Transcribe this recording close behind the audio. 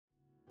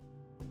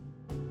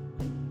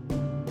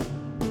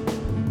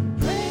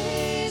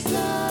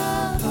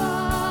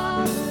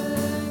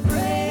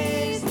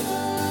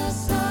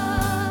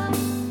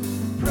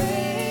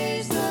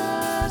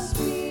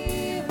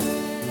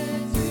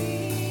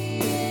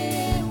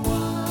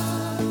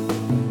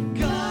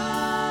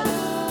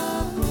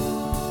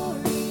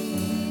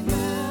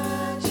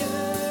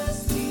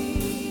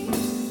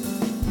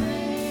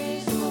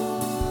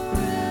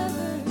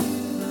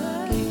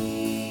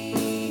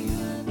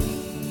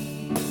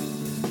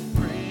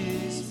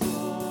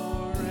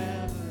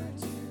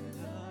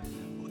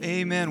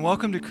Amen.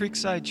 Welcome to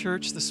Creekside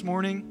Church this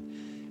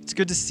morning. It's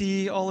good to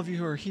see all of you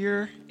who are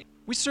here.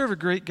 We serve a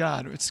great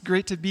God. It's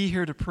great to be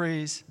here to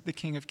praise the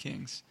King of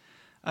Kings.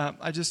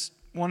 I just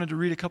wanted to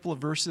read a couple of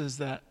verses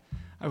that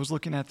I was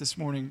looking at this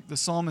morning. The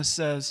psalmist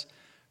says,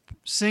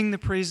 "Sing the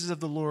praises of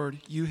the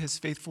Lord, you his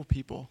faithful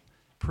people.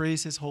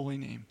 Praise his holy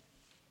name."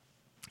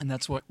 And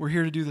that's what we're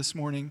here to do this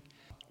morning.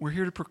 We're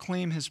here to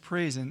proclaim his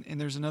praise. And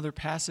there's another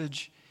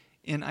passage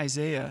in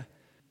Isaiah.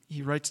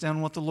 He writes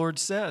down what the Lord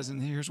says,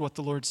 and here's what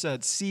the Lord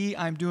said. "See,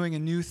 I'm doing a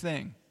new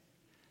thing.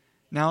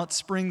 Now it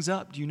springs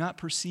up. Do you not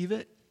perceive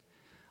it?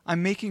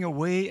 I'm making a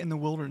way in the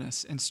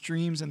wilderness and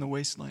streams in the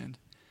wasteland.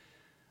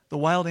 The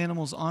wild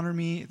animals honor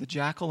me, the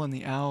jackal and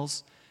the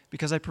owls,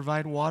 because I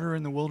provide water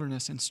in the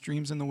wilderness and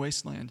streams in the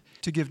wasteland,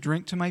 to give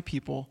drink to my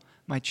people,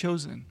 my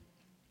chosen,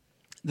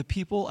 the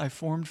people I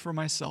formed for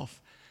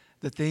myself,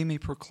 that they may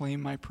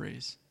proclaim my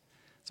praise."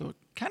 So it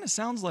kind of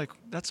sounds like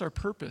that's our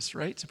purpose,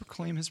 right? To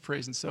proclaim his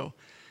praise. And so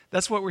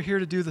that's what we're here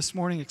to do this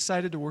morning.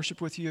 Excited to worship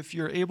with you. If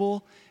you're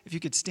able, if you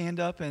could stand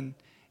up and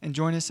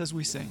join us as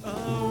we sing.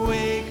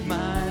 Awake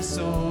my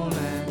soul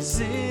and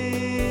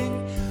sing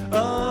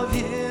of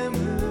him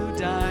who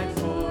died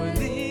for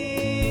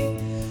thee,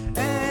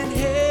 and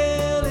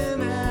hail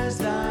him as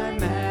thy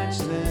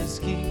matchless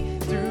King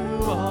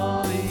through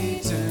all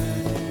eternity.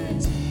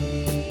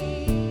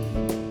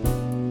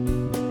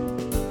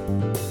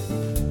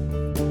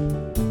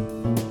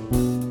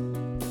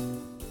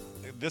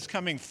 This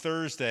coming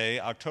Thursday,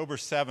 October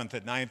 7th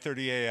at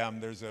 9:30 a.m.,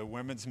 there's a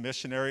women's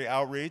missionary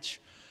outreach.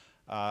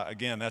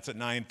 Again, that's at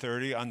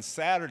 9:30. On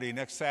Saturday,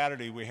 next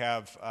Saturday, we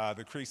have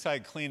the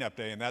Creekside Cleanup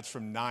Day, and that's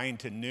from 9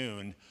 to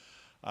noon.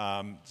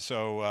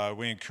 So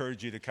we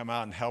encourage you to come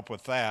out and help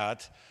with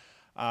that.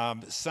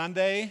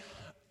 Sunday,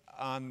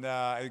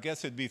 I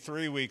guess it'd be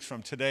 3 weeks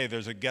from today,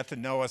 there's a Get to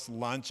Know Us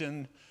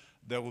luncheon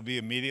that will be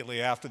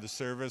immediately after the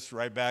service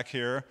right back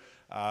here.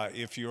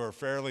 If you're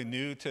fairly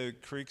new to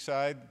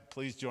Creekside,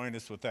 please join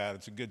us with that.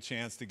 It's a good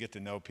chance to get to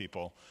know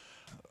people.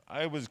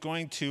 I was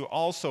going to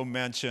also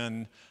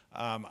mention,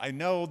 I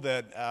know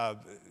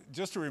that,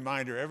 just a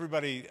reminder,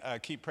 everybody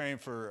keep praying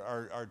for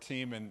our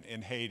team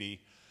in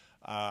Haiti.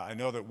 I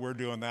know that we're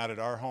doing that at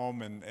our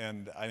home,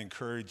 and I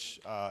encourage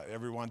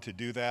everyone to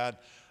do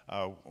that.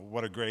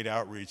 What a great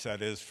outreach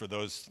that is for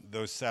those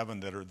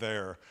 7 that are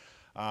there.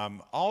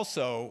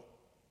 Also,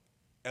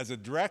 as a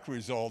direct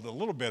result, a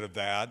little bit of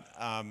that,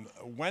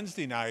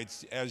 Wednesday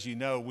nights, as you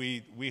know,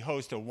 we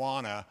host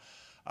Awana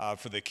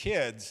for the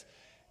kids,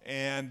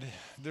 and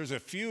there's a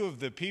few of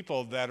the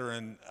people that are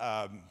in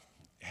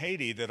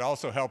Haiti that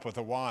also help with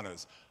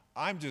Awanas.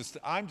 I'm just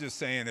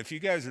saying, if you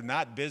guys are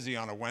not busy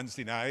on a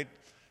Wednesday night,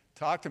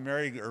 talk to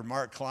Mary or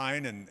Mark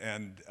Klein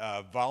and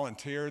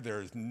volunteer.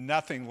 There's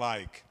nothing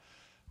like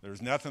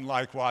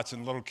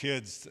watching little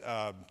kids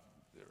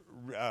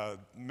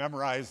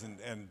memorize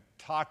and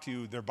talk to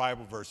you their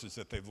Bible verses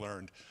that they've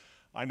learned.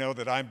 I know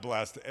that I'm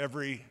blessed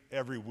every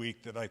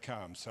week that I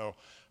come. So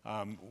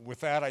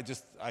with that,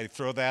 I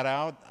throw that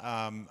out.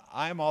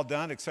 I'm all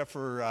done except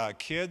for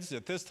kids.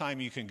 At this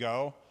time, you can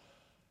go.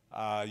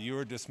 You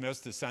are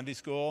dismissed to Sunday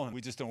school, and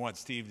we just don't want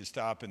Steve to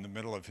stop in the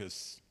middle of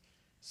his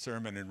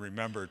sermon and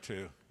remember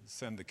to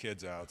send the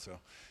kids out. So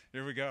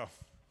here we go.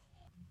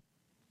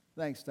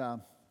 Thanks,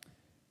 Tom.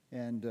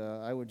 And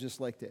I would just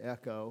like to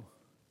echo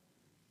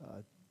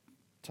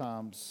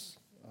Tom's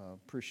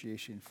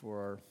appreciation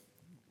for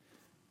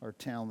our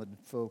talented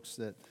folks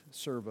that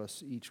serve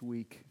us each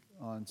week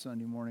on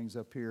Sunday mornings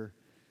up here.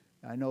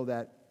 I know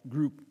that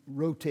group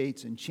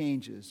rotates and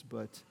changes,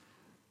 but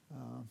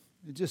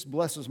it just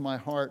blesses my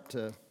heart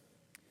to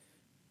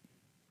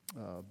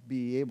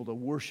be able to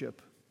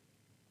worship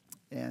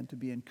and to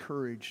be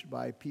encouraged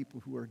by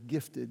people who are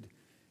gifted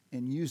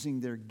in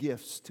using their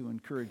gifts to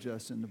encourage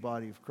us in the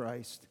body of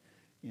Christ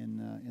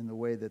in the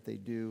way that they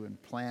do, and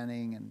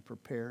planning and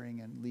preparing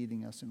and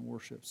leading us in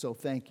worship. So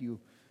thank you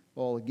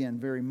all again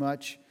very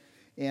much.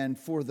 And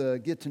for the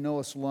Get to Know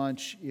Us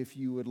lunch, if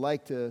you would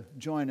like to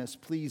join us,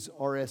 please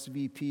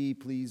RSVP.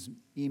 Please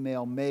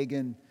email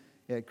Megan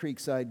at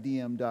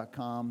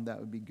creeksidedm.com. That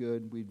would be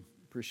good. We'd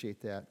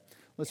appreciate that.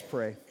 Let's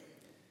pray.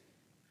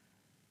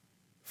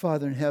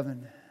 Father in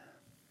heaven,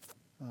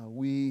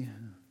 we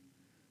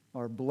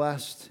are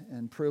blessed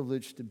and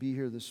privileged to be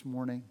here this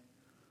morning.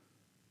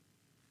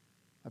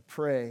 I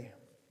pray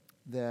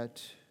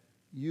that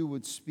you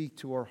would speak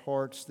to our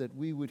hearts, that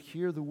we would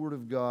hear the word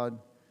of God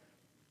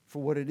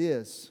for what it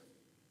is,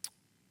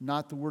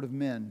 not the word of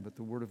men, but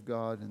the word of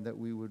God, and that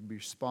we would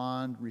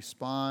respond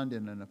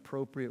in an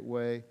appropriate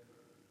way,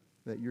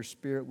 that your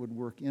Spirit would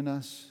work in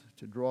us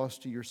to draw us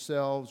to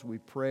yourselves. We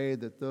pray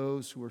that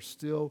those who are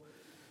still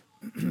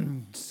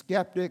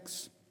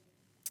skeptics,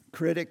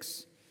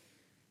 critics,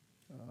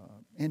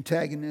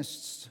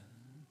 antagonists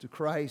to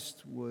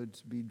Christ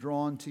would be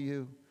drawn to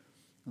you.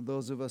 And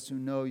those of us who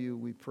know you,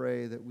 we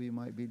pray that we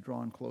might be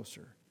drawn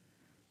closer.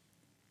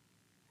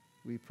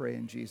 We pray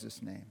in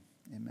Jesus' name.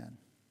 Amen.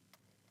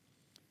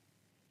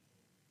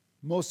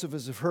 Most of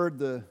us have heard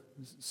the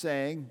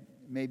saying,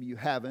 maybe you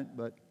haven't,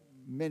 but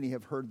many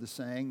have heard the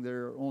saying,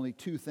 there are only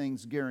two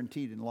things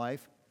guaranteed in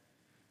life: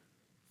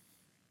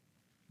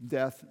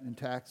 death and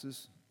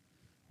taxes,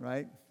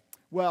 right?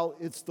 Well,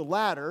 it's the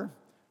latter.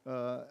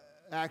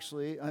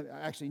 Actually,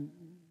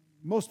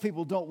 most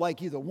people don't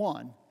like either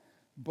one,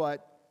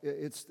 but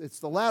it's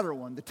the latter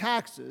one, the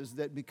taxes,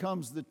 that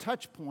becomes the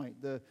touch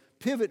point, the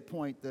pivot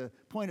point, the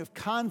point of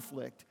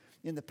conflict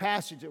in the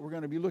passage that we're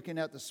going to be looking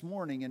at this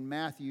morning in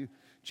Matthew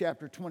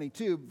chapter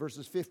 22,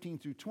 verses 15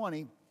 through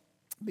 20,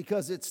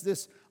 because it's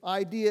this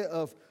idea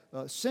of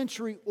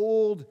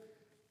century-old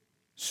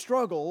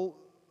struggle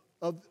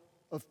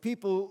of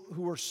people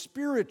who are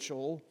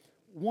spiritual,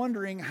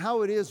 wondering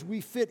how it is we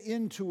fit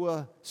into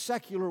a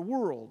secular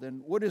world,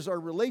 and what is our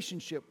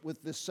relationship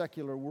with this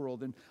secular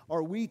world, and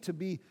are we to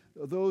be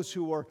those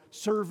who are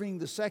serving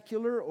the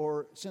secular,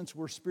 or since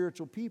we're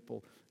spiritual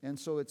people? And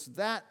so it's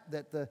that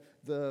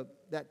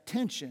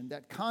tension,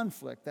 that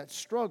conflict, that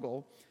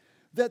struggle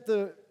that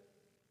the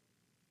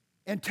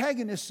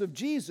antagonists of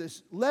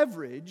Jesus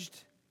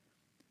leveraged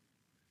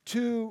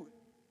to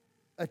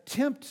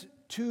attempt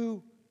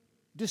to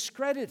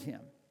discredit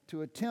him,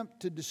 to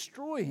attempt to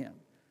destroy him,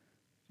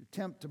 to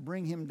attempt to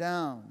bring him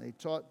down. They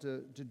taught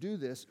to do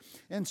this.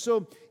 And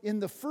so in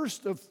the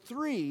first of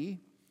three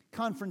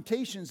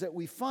confrontations that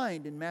we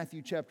find in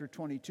Matthew chapter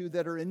 22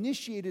 that are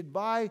initiated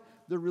by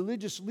the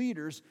religious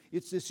leaders,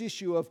 it's this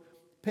issue of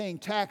paying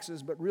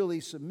taxes, but really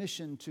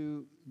submission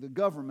to the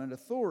government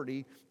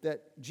authority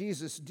that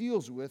Jesus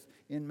deals with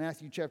in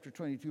Matthew chapter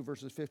 22,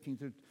 verses 15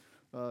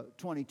 through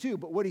 22.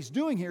 But what he's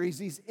doing here is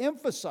he's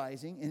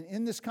emphasizing, and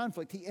in this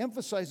conflict, he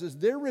emphasizes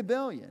their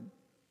rebellion,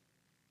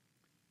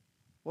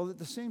 while at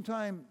the same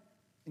time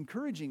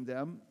encouraging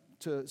them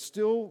to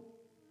still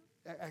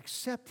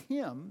accept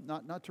him,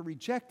 not to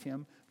reject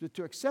him, but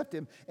to accept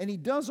him. And he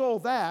does all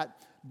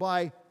that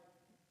by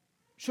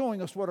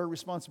showing us what our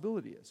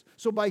responsibility is.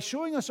 So by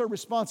showing us our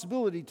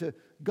responsibility to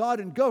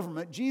God and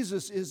government,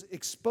 Jesus is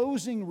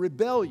exposing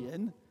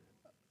rebellion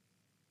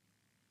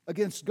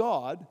against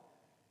God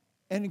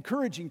and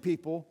encouraging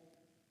people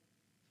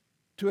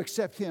to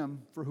accept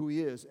him for who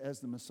he is as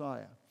the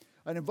Messiah.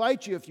 I'd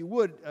invite you, if you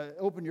would,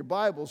 open your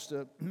Bibles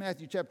to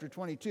Matthew chapter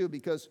 22,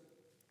 because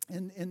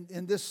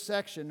in this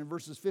section, in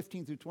verses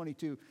 15 through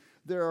 22,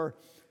 there are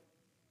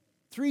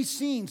three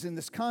scenes in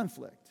this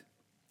conflict.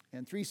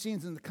 And three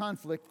scenes in the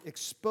conflict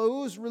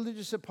expose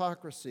religious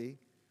hypocrisy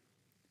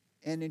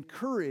and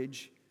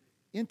encourage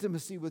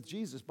intimacy with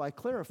Jesus by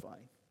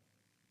clarifying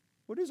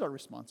what is our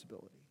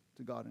responsibility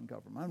to God and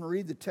government. I'm going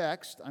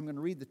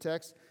to read the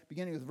text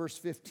beginning with verse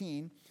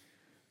 15.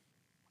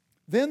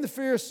 Then the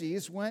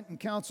Pharisees went and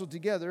counseled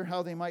together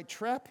how they might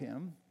trap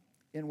him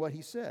in what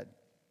he said.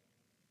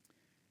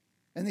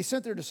 And they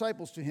sent their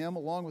disciples to him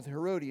along with the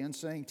Herodians,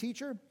 saying,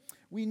 "Teacher,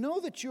 we know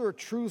that you are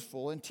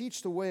truthful and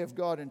teach the way of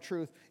God in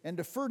truth and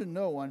defer to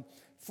no one,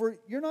 for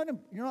you're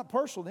not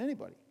partial to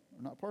anybody,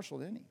 or not partial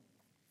to any.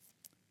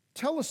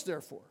 Tell us,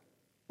 therefore,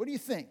 what do you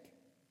think?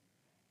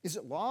 Is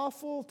it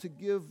lawful to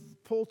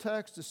give poll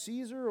tax to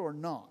Caesar or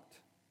not?"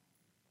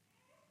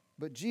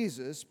 But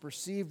Jesus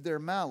perceived their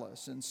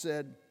malice and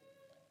said,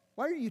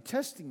 "Why are you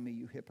testing me,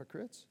 you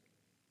hypocrites?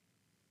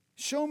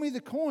 Show me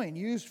the coin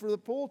used for the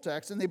poll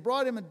tax." And they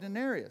brought him a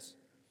denarius.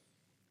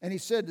 And he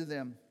said to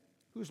them,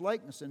 "Whose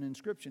likeness and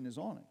inscription is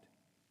on it?"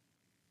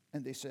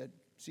 And they said,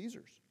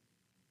 "Caesar's."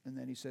 And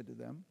then he said to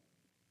them,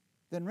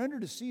 "Then render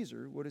to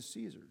Caesar what is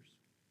Caesar's,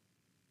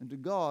 and to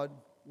God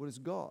what is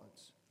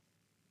God's."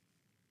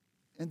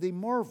 And they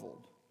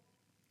marveled.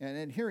 And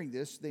in hearing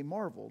this, they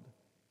marveled.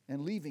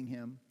 And leaving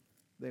him,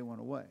 they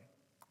went away.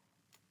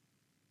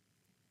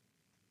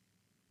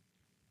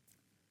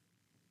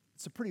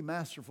 It's a pretty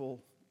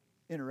masterful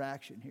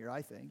interaction here,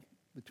 I think,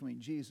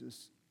 between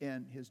Jesus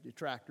and his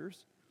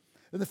detractors.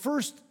 And the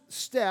first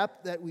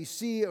step that we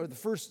see, or the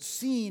first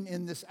scene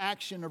in this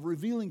action of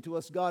revealing to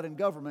us God and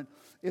government,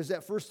 is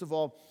that, first of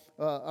all,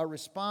 our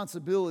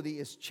responsibility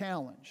is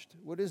challenged.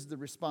 What is the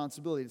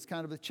responsibility? It's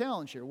kind of a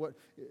challenge here. What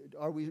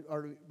are we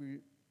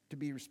to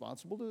be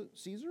responsible to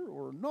Caesar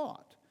or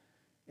not?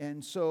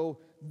 And so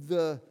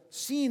the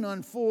scene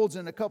unfolds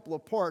in a couple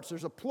of parts.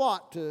 There's a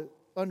plot to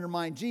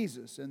undermine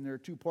Jesus, and there are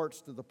two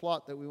parts to the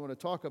plot that we want to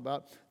talk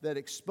about that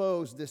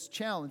expose this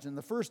challenge. And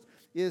the first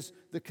is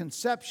the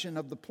conception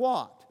of the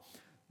plot.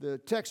 The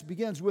text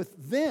begins with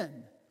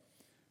 "then."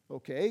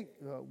 Okay,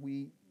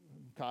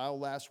 Kyle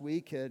last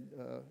week had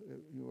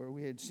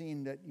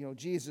seen that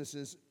Jesus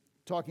is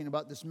talking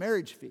about this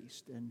marriage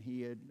feast, and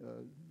he had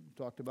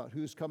talked about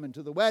who's coming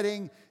to the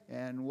wedding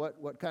and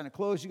what kind of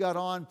clothes you got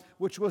on,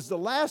 which was the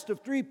last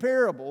of three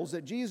parables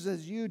that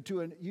Jesus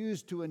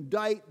used to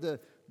indict the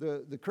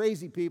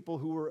crazy people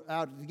who were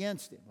out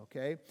against him,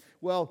 okay?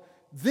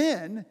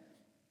 Then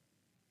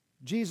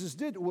Jesus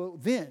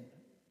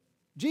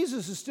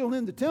is still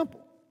in the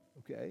temple,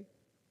 okay?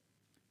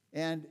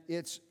 And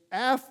it's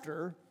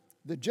after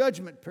the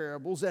judgment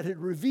parables that had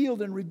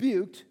revealed and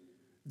rebuked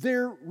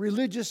their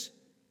religious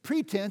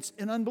pretense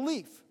and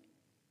unbelief.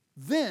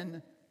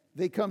 Then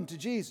they come to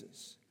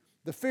Jesus,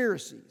 the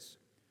Pharisees.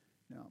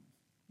 Now,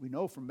 we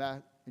know from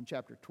in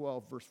chapter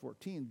 12, verse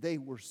 14, they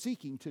were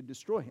seeking to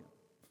destroy him.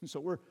 So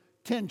we're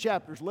 10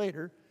 chapters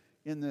later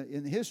in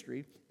the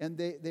history, and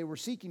they were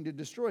seeking to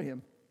destroy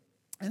him.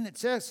 And it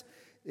says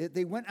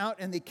they went out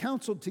and they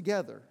counseled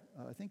together.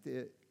 I think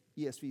the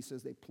ESV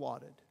says they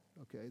plotted.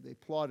 Okay, they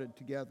plotted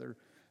together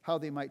how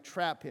they might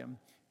trap him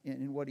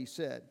in what he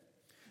said.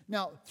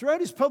 Now,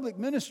 throughout his public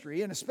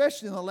ministry, and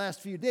especially in the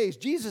last few days,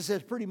 Jesus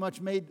has pretty much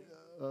made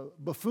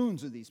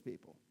buffoons of these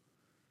people.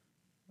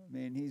 I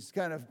mean, he's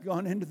kind of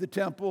gone into the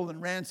temple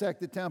and ransacked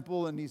the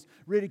temple, and he's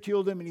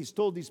ridiculed them, and he's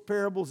told these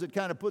parables that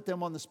kind of put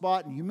them on the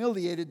spot and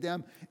humiliated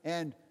them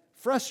and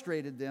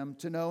frustrated them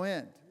to no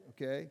end,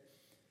 okay?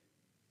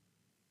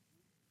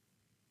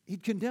 He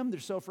condemned their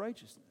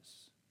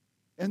self-righteousness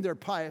and their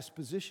pious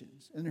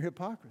positions and their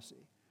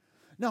hypocrisy.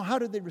 Now, how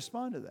did they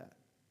respond to that?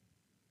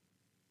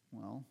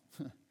 Well,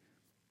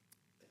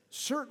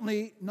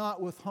 certainly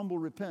not with humble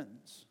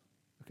repentance,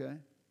 okay?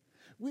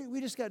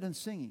 We just got done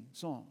singing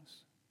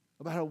songs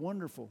about how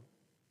wonderful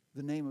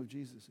the name of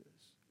Jesus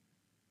is,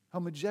 how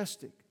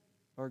majestic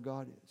our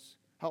God is,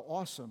 how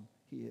awesome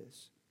he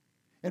is,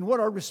 and what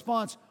our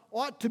response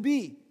ought to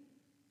be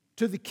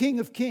to the King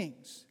of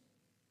Kings.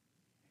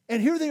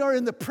 And here they are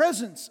in the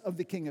presence of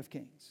the King of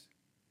Kings.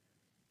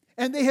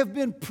 And they have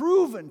been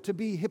proven to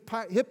be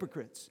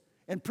hypocrites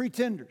and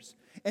pretenders.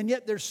 And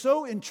yet they're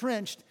so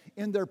entrenched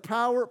in their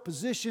power,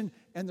 position,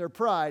 and their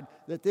pride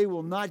that they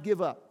will not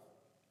give up.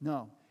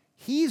 No,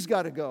 he's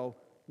got to go.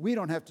 We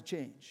don't have to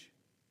change.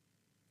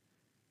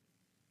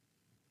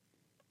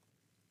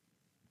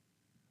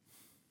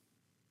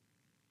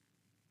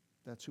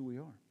 That's who we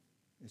are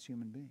as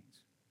human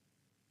beings.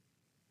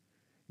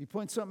 You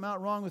point something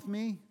out wrong with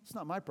me, it's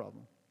not my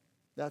problem.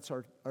 That's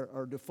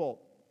our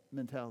default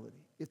mentality.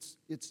 It's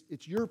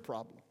your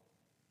problem.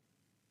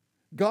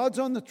 God's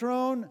on the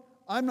throne.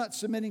 I'm not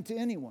submitting to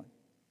anyone.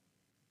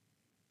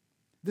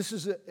 This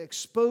is an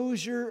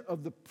exposure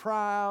of the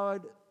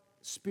proud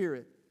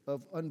spirit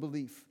of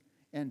unbelief.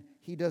 And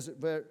he does it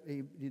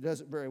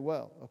very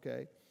well,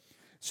 okay?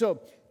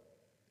 So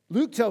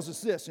Luke tells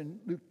us this in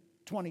Luke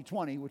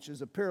 20:20, which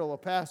is a parallel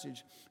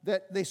passage,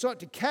 that they sought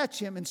to catch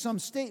him in some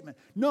statement.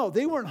 No,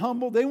 they weren't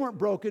humble. They weren't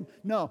broken.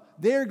 No,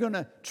 they're going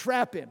to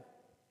trap him.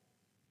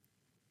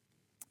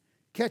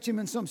 Catch him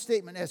in some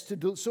statement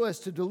so as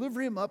to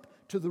deliver him up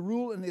to the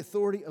rule and the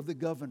authority of the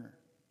governor.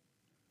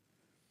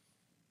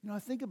 You know, I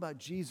think about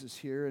Jesus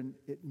here, and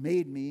it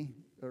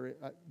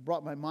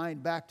brought my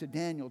mind back to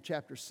Daniel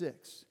chapter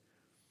 6,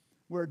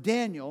 where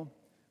Daniel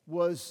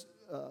was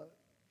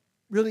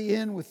really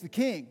in with the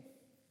king,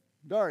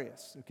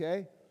 Darius,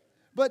 okay?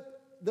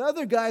 But the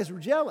other guys were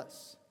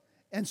jealous.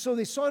 And so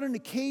they sought an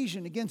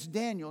occasion against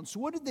Daniel. And so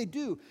what did they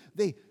do?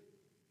 They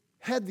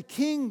had the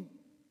king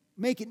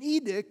make an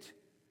edict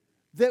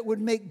that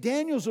would make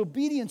Daniel's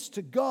obedience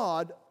to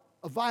God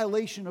a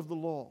violation of the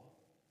law,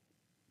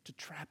 to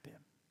trap him.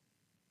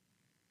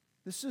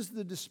 This is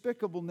the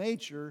despicable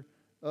nature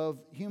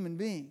of human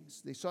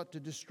beings. They sought to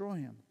destroy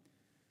him.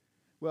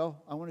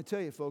 Well, I want to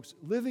tell you, folks,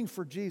 living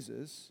for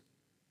Jesus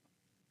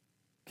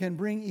can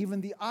bring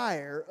even the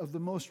ire of the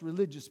most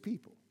religious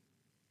people.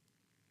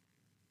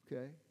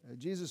 Okay?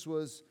 Jesus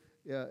was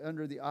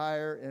under the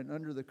ire and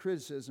under the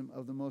criticism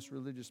of the most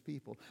religious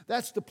people.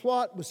 That's the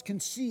plot was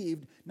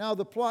conceived. Now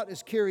the plot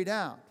is carried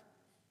out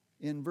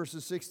in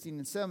verses 16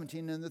 and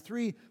 17. And the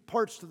three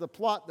parts to the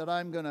plot that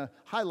I'm going to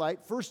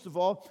highlight. First of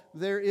all,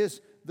 there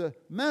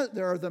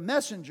are the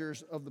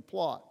messengers of the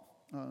plot.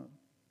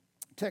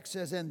 Text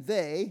says, and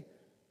they,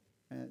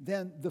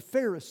 then the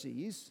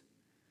Pharisees,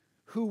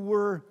 who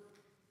were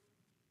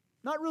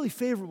not really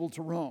favorable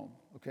to Rome,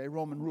 okay,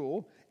 Roman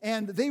rule,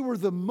 and they were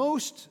the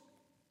most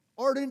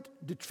ardent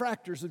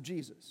detractors of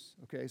Jesus,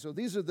 okay? So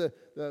these are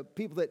the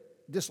people that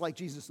dislike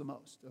Jesus the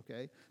most,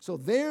 okay? So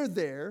they're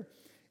there,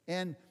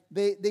 and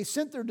they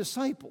sent their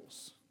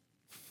disciples.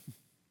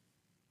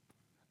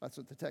 That's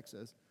what the text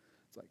says.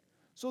 It's like,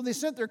 so they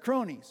sent their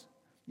cronies.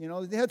 You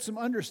know, they had some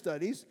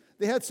understudies,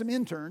 they had some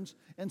interns,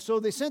 and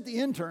so they sent the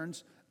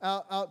interns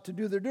out to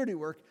do their dirty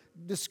work,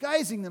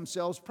 disguising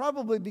themselves,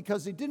 probably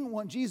because they didn't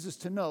want Jesus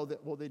to know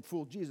that, well, they'd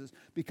fooled Jesus,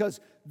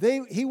 because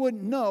he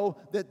wouldn't know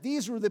that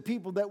these were the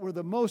people that were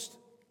the most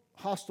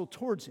hostile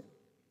towards him.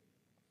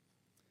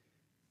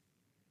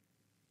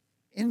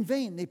 In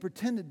vain, they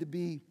pretended to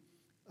be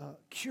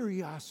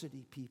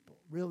curiosity people,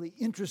 really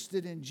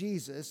interested in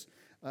Jesus,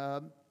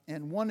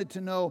 and wanted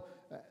to know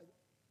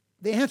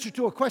the answer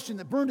to a question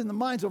that burned in the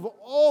minds of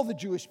all the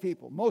Jewish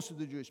people, most of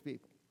the Jewish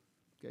people.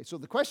 Okay, so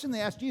the question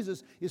they asked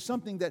Jesus is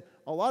something that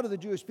a lot of the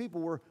Jewish people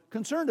were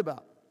concerned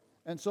about.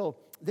 And so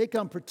they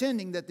come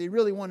pretending that they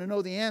really want to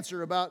know the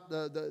answer about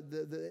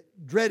the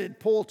dreaded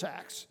poll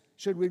tax.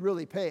 Should we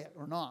really pay it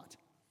or not?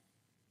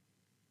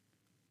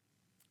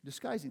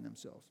 Disguising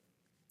themselves.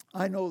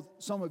 I know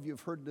some of you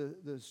have heard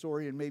the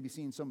story and maybe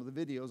seen some of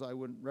the videos. I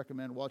wouldn't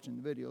recommend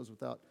watching the videos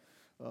without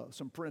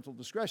some parental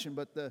discretion,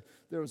 but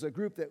there was a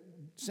group that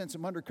sent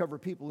some undercover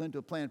people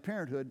into Planned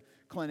Parenthood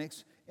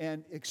clinics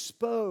and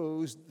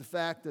exposed the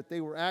fact that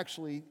they were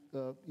actually,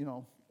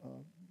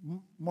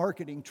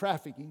 marketing,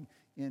 trafficking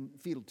in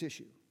fetal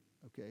tissue.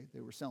 okay?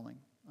 They were selling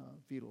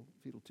fetal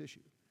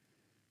tissue.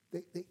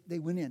 They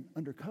went in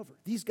undercover.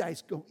 These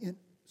guys go in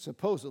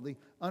supposedly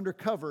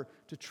undercover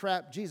to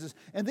trap Jesus.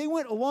 And they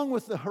went along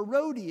with the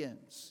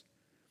Herodians.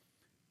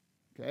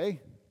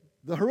 Okay?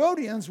 The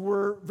Herodians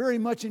were very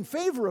much in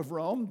favor of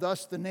Rome,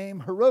 thus the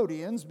name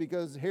Herodians,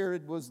 because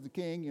Herod was the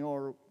king,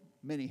 or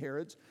many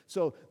Herods.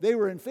 So they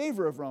were in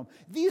favor of Rome.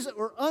 These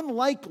were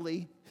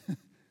unlikely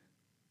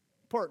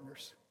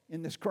partners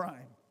in this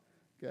crime.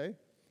 Okay?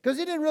 Because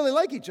they didn't really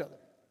like each other.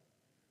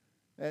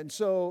 And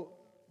so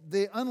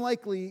the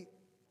unlikely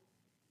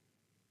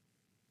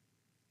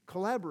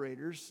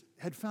collaborators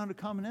had found a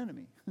common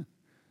enemy.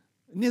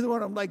 Neither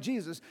one of them liked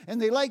Jesus. And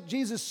they liked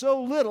Jesus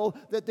so little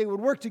that they would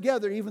work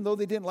together even though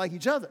they didn't like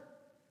each other.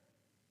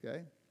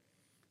 Okay?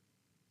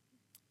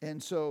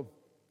 And so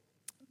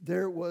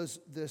there was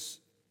this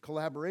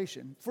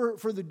collaboration. For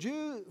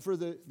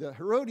the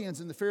Herodians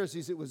and the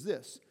Pharisees, it was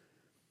this.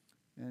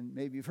 And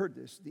maybe you've heard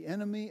this. The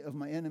enemy of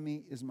my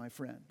enemy is my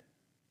friend.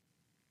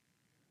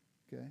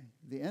 Okay?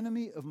 The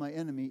enemy of my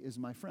enemy is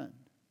my friend.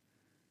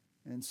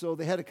 And so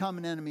they had a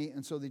common enemy,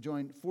 and so they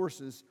joined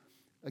forces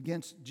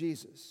against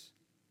Jesus.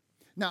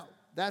 Now,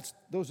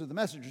 those are the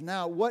messengers.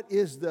 Now, what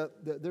is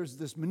there's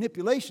this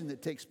manipulation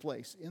that takes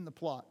place in the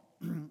plot.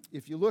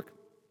 If you look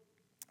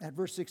at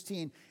verse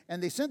 16,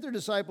 and they sent their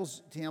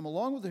disciples to him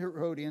along with the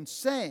Herodians,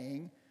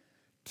 saying,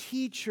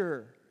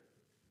 Teacher.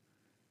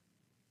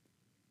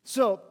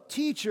 So,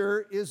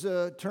 teacher is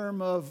a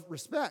term of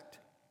respect,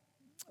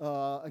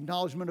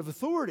 acknowledgement of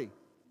authority,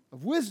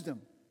 of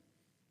wisdom.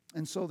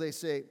 And so they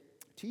say,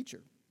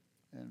 Teacher.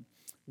 And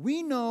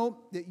we know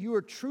that you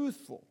are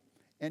truthful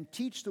and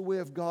teach the way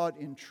of God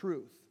in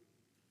truth.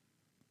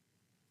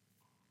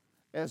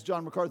 As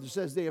John MacArthur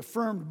says, they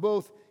affirmed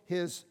both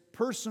his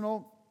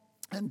personal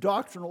and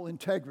doctrinal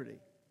integrity.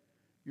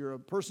 You're a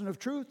person of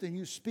truth and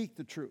you speak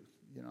the truth,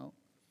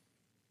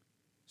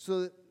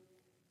 So that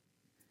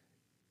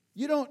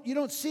you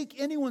don't seek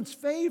anyone's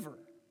favor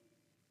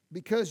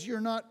because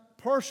you're not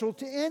partial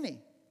to any.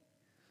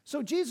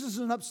 So Jesus is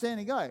an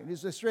upstanding guy.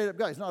 He's a straight-up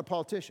guy. He's not a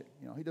politician.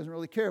 He doesn't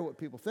really care what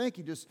people think.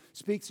 He just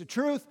speaks the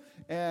truth,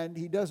 and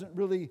he doesn't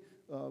really,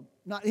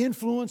 not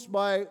influenced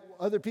by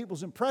other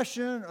people's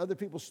impression, other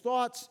people's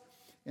thoughts.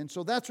 And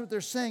so that's what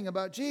they're saying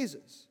about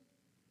Jesus.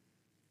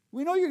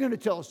 We know you're going to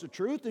tell us the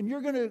truth, and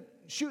you're going to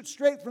shoot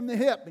straight from the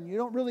hip, and you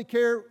don't really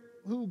care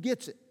who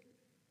gets it.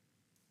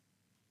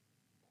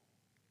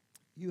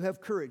 You have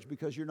courage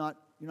because you're not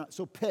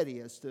so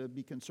petty as to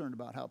be concerned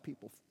about how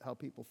people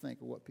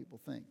think or what people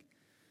think.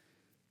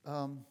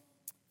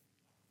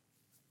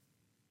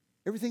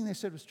 Everything they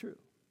said was true,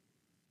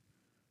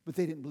 but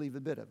they didn't believe a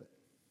bit of it.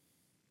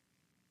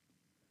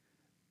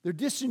 Their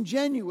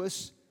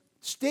disingenuous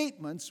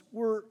statements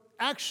were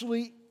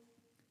actually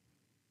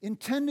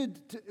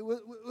intended to,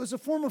 it was a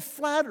form of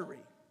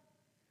flattery,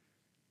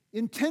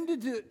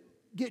 intended to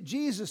get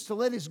Jesus to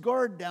let his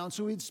guard down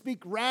so he'd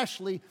speak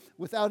rashly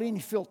without any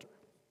filter.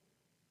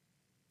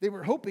 They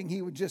were hoping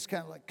he would just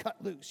kind of like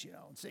cut loose,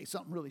 and say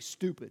something really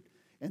stupid.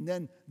 And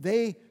then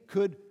they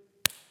could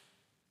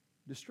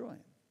destroy him.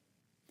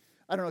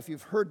 I don't know if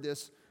you've heard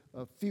this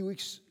a few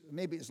weeks,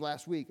 maybe it was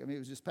last week, it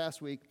was this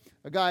past week,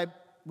 a guy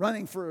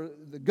running for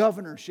the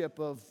governorship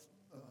of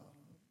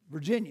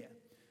Virginia,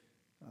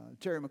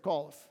 Terry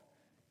McAuliffe.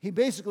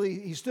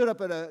 He stood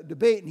up at a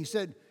debate and he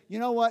said, you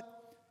know what,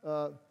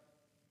 the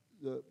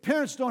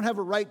parents don't have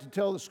a right to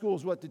tell the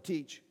schools what to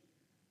teach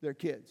their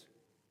kids.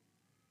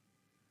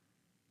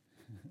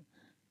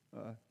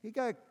 He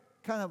got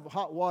kind of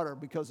hot water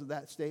because of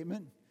that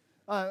statement.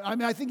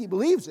 I think he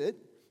believes it,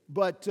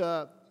 but,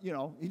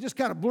 he just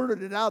kind of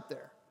blurted it out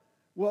there.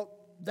 Well,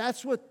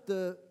 that's what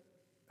the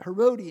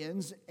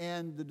Herodians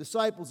and the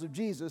disciples of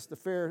Jesus,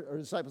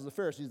 disciples of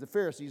the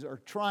Pharisees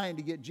are trying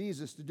to get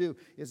Jesus to do,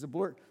 is to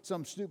blurt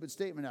some stupid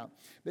statement out.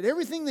 But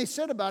everything they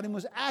said about him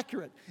was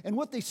accurate. And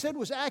what they said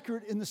was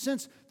accurate in the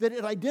sense that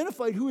it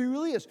identified who he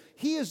really is.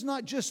 He is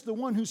not just the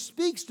one who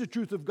speaks the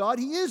truth of God,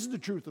 he is the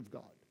truth of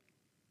God.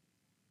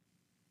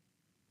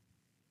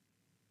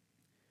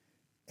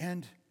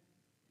 And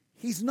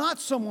he's not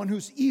someone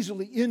who's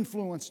easily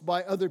influenced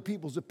by other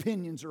people's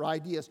opinions or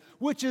ideas,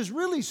 which is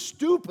really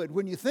stupid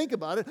when you think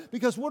about it,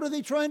 because what are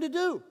they trying to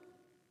do?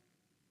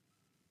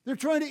 They're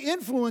trying to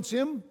influence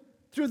him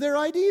through their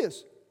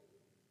ideas.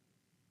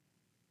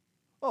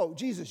 Oh,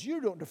 Jesus,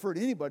 you don't defer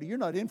to anybody. You're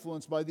not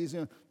influenced by these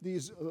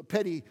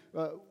petty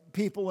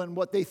people and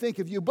what they think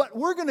of you. But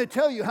we're going to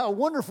tell you how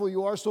wonderful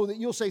you are so that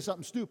you'll say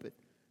something stupid,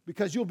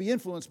 because you'll be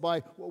influenced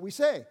by what we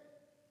say.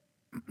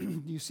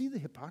 Do you see the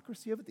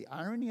hypocrisy of it, the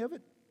irony of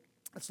it?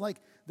 It's like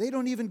they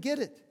don't even get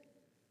it.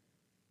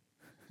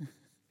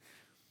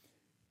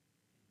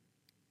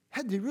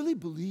 Had they really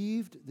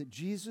believed that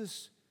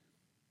Jesus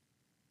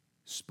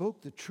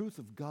spoke the truth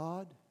of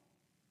God?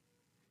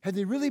 Had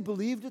they really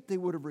believed it, they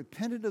would have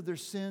repented of their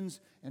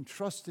sins and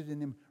trusted in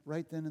him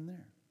right then and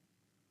there.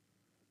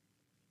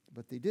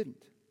 But they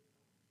didn't.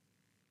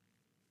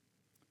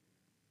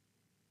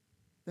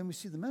 Then we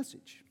see the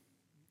message.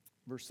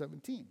 Verse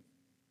 17.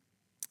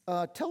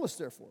 Tell us,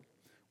 therefore,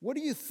 what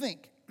do you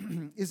think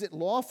Is it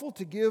lawful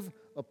to give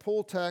a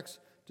poll tax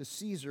to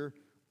Caesar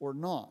or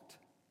not?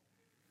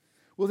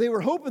 Well, they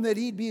were hoping that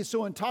he'd be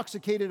so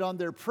intoxicated on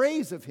their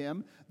praise of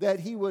him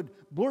that he would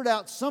blurt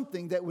out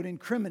something that would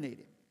incriminate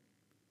him.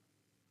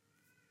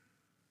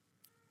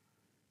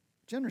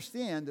 But you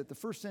understand that the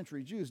first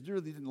century Jews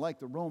really didn't like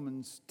the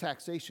Romans'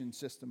 taxation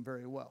system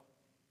very well.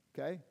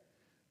 Okay?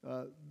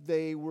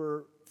 They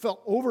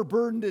felt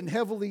overburdened and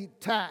heavily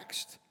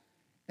taxed,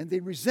 and they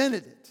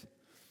resented it.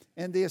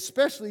 And they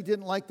especially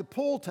didn't like the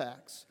poll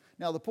tax.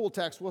 Now, the poll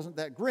tax wasn't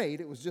that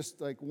great. It was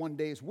just like one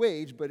day's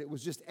wage, but it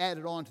was just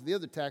added on to the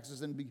other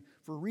taxes. And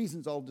for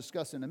reasons I'll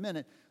discuss in a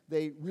minute,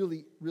 they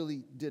really,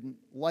 really didn't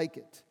like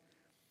it.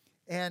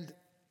 And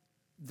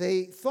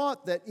they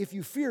thought that if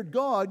you feared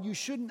God, you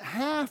shouldn't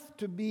have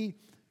to be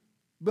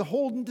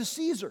beholden to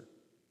Caesar.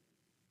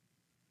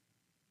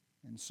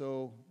 And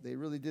so they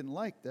really didn't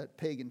like that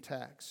pagan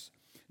tax.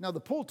 Now,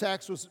 the poll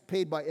tax was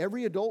paid by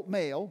every adult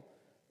male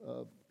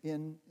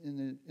in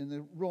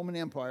the Roman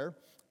Empire.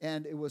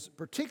 And it was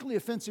particularly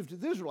offensive to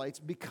the Israelites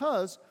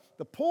because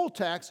the poll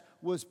tax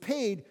was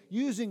paid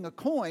using a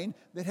coin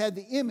that had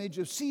the image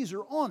of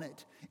Caesar on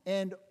it.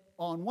 And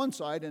on one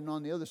side and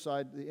on the other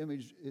side, the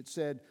image, it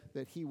said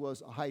that he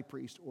was a high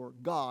priest, or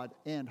God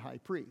and high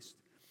priest.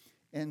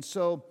 And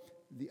so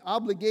the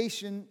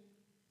obligation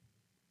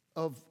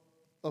of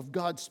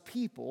God's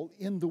people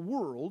in the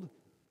world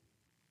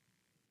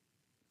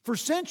for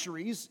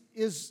centuries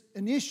is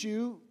an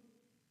issue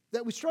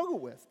that we struggle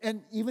with.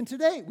 And even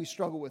today, we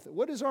struggle with it.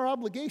 What is our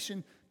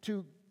obligation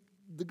to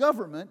the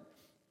government,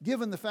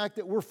 given the fact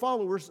that we're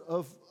followers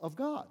of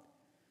God?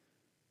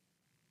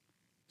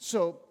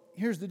 So,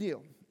 here's the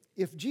deal.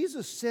 If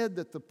Jesus said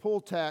that the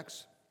poll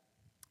tax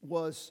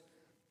was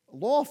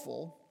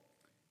lawful,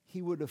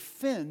 he would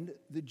offend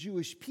the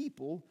Jewish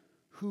people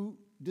who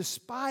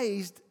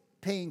despised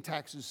paying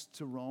taxes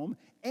to Rome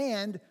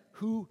and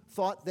who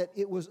thought that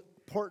it was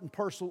part and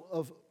parcel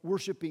of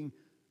worshiping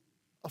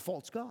a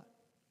false god.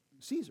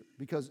 Caesar,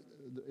 because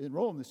in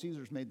Rome the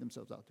Caesars made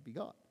themselves out to be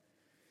God.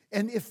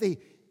 And if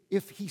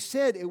he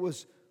said it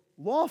was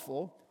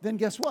lawful, then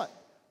guess what?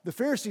 The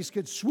Pharisees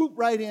could swoop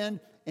right in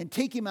and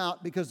take him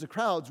out because he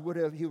would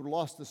have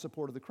lost the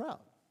support of the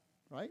crowd,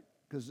 right?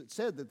 Because it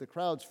said that the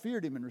crowds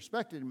feared him and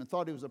respected him and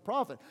thought he was a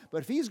prophet.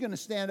 But if he's going to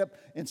stand up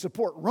and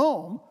support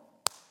Rome,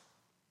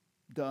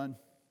 done.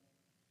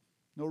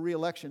 No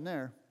re-election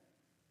there.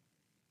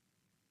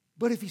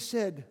 But if he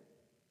said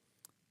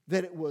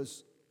that it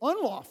was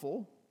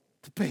unlawful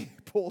to pay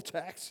poll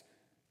tax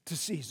to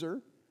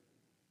Caesar,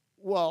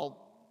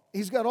 well,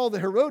 he's got all the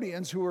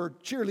Herodians who are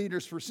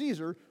cheerleaders for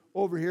Caesar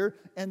over here,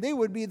 and they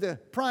would be the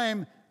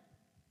prime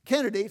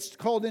candidates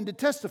called in to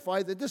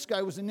testify that this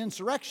guy was an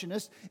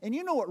insurrectionist. And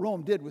you know what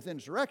Rome did with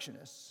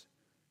insurrectionists.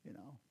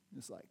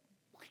 It's like,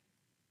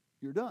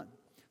 you're done.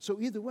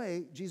 So either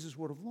way, Jesus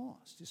would have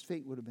lost. His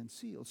fate would have been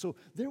sealed. So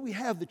there we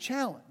have the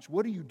challenge.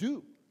 What do you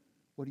do?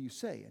 What do you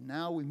say? And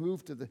now we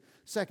move to the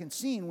second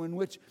scene in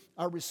which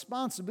our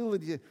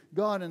responsibility to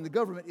God and the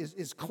government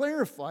is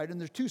clarified. And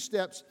there's two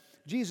steps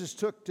Jesus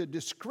took to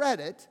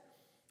discredit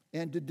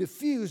and to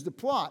diffuse the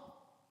plot,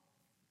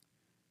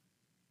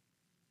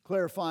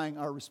 clarifying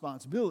our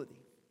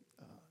responsibility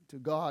to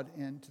God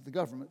and to the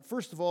government.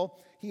 First of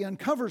all, he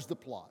uncovers the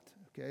plot.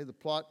 Okay, the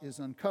plot is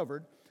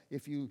uncovered.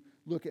 If you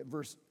look at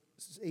verse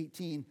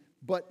 18,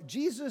 but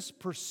Jesus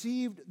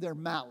perceived their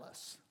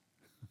malice.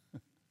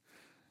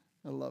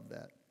 I love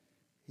that.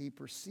 He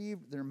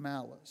perceived their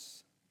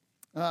malice.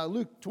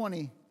 Luke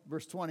 20,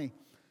 verse 20,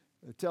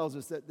 tells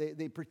us that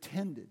they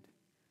pretended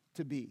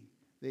to be.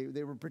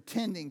 They were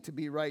pretending to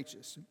be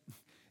righteous.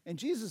 And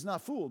Jesus is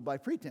not fooled by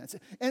pretense.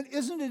 And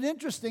isn't it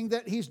interesting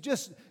that he's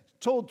just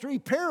told 3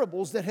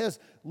 parables that has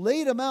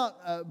laid them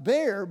out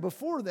bare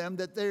before them,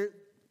 that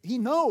he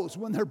knows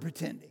when they're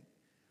pretending.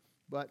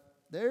 But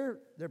they're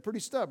pretty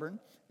stubborn,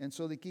 and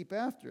so they keep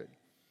after it.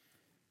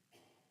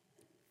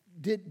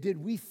 Did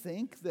we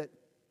think that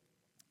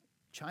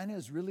China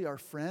is really our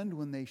friend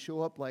when they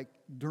show up like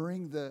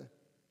during the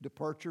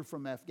departure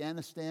from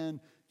Afghanistan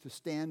to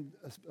stand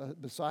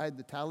beside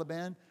the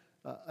Taliban?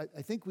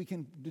 I think we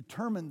can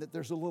determine that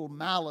there's a little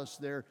malice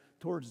there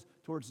towards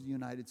the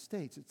United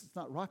States. It's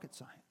not rocket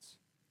science.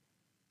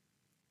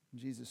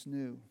 Jesus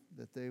knew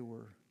that they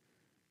were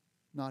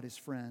not his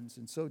friends.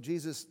 And so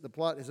the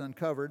plot is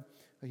uncovered.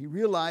 He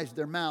realized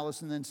their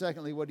malice, and then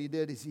secondly, what he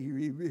did is he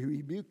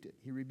rebuked it.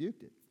 He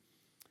rebuked it.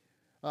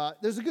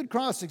 There's a good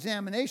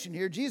cross-examination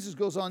here. Jesus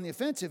goes on the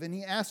offensive, and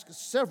he asks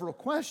several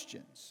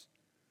questions,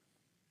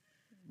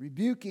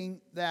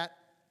 rebuking that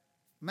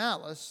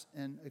malice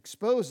and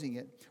exposing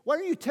it. Why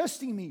are you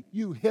testing me,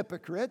 you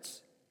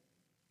hypocrites?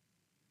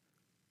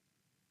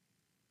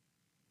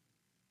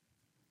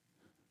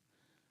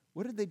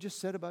 What did they just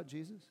said about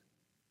Jesus?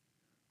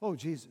 Oh,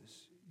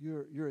 Jesus,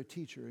 you're a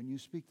teacher, and you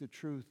speak the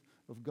truth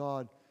of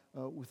God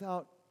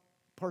without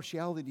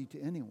partiality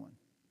to anyone.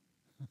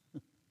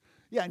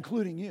 Yeah,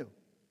 including you.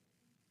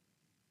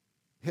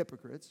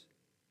 Hypocrites.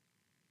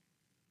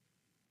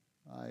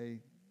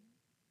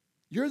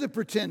 You're the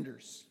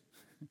pretenders.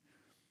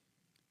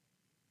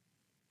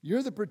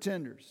 You're the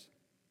pretenders.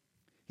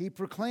 He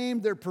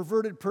proclaimed their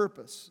perverted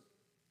purpose,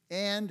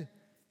 and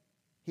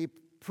he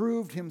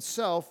proved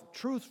himself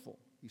truthful.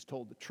 He's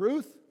told the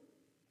truth,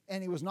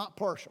 and he was not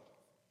partial.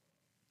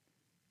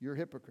 You're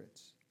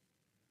hypocrites.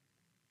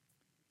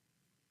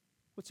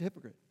 What's a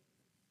hypocrite?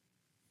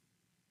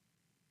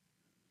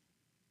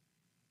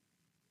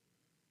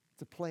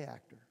 It's a play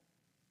actor.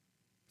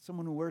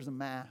 Someone who wears a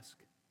mask.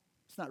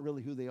 It's not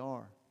really who they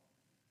are.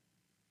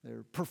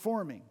 They're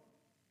performing.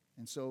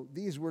 And so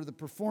these were the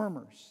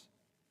performers.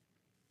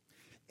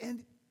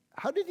 And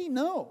how did he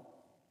know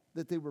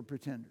that they were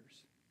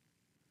pretenders?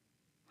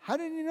 How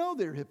did he know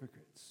they're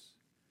hypocrites?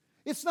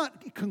 It's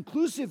not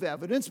conclusive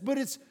evidence, but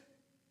it's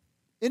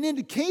an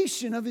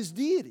indication of his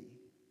deity.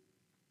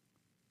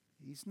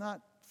 He's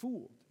not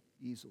fooled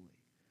easily.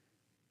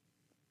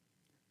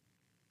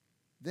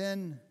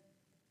 Then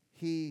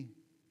he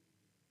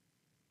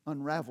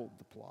unraveled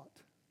the plot.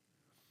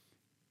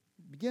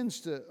 It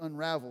begins to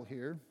unravel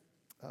here.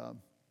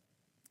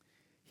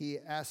 He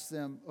asked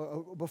them,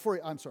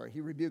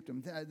 he rebuked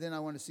them. Then I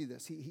want to see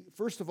this.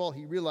 First of all,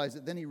 he realized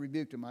it, then he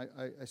rebuked them. I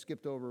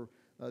skipped over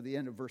the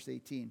end of verse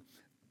 18.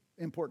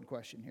 Important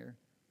question here.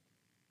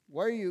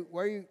 Why are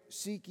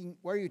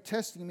you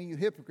testing me, you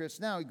hypocrites?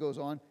 Now he goes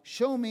on,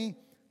 show me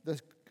the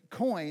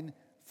coin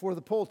for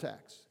the poll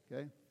tax.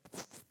 Okay?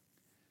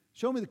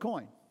 Show me the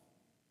coin.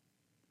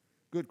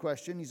 Good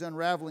question. He's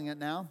unraveling it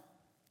now.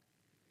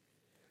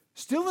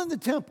 Still in the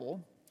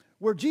temple,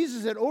 where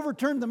Jesus had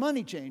overturned the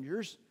money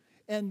changers,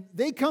 and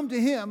they come to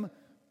him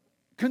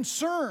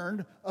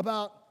concerned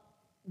about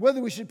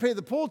whether we should pay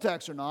the poll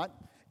tax or not.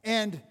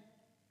 And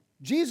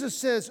Jesus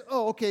says,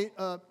 oh, okay,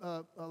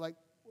 do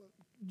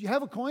you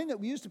have a coin that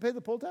we use to pay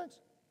the poll tax?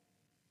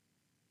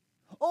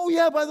 Oh,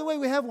 yeah, by the way,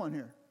 we have one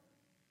here.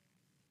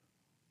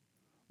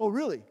 Oh,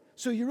 really?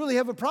 So you really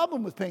have a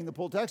problem with paying the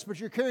poll tax, but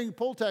you're carrying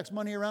poll tax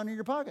money around in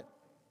your pocket.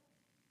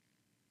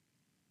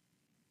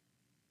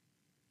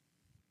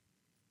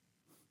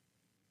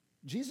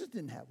 Jesus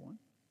didn't have one,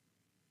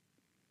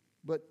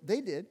 but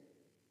they did.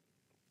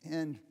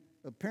 And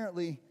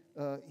apparently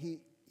he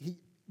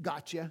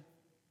got you.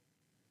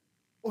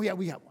 Oh, yeah,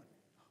 we have one.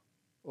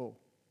 Oh,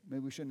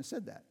 maybe we shouldn't have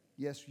said that.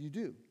 Yes, you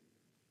do.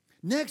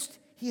 Next,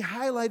 he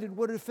highlighted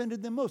what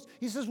offended them most.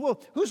 He says, well,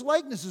 whose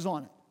likeness is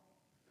on it?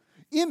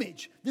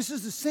 Image. This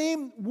is the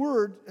same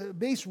word,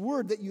 base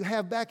word that you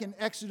have back in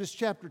Exodus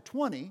chapter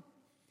 20,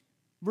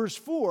 verse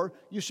 4.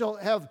 You shall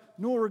have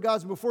no other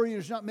gods before you.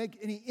 You shall not make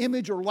any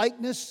image or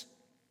likeness.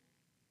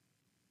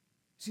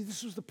 See,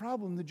 this was the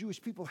problem the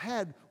Jewish people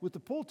had with the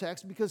poll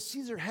tax, because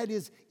Caesar had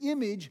his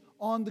image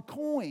on the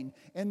coin,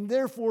 and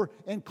therefore,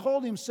 and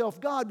called himself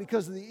God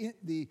because of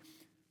the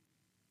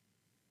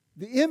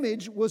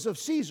image was of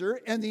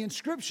Caesar, and the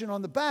inscription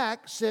on the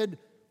back said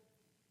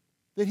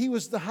that he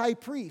was the high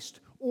priest.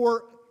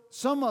 Or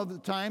some of the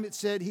time it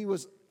said he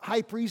was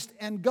high priest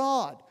and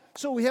God.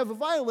 So we have a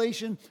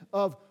violation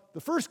of the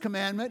first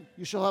commandment,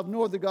 you shall have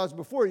no other gods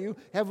before you.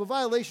 Have a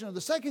violation of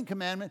the second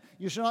commandment,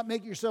 you shall not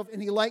make yourself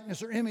any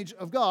likeness or image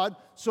of God.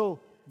 So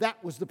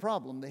that was the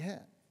problem they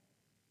had.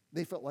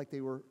 They felt like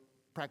they were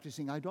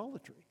practicing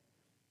idolatry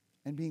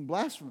and being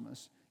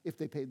blasphemous if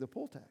they paid the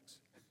poll tax.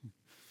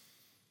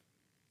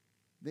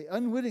 They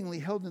unwittingly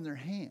held in their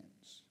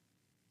hands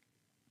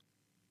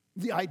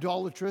the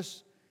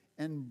idolatrous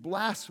and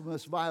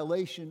blasphemous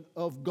violation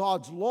of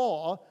God's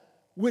law,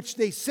 which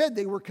they said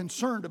they were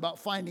concerned about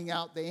finding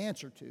out the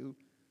answer to,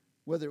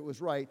 whether it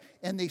was right.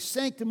 And they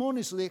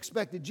sanctimoniously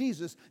expected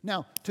Jesus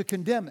now to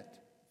condemn it.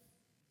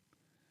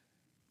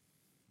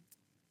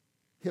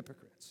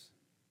 Hypocrites.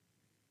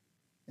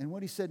 And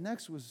what he said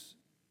next was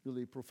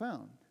really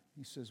profound.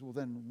 He says, well,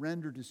 then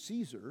render to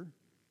Caesar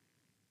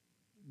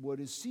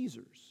what is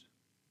Caesar's.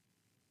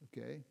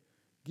 Okay?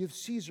 Give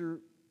Caesar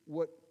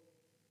what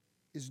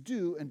is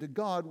due, and to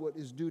God what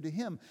is due to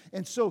him.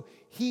 And so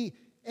he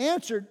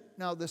answered.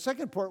 Now, the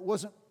second part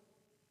wasn't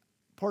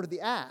part of the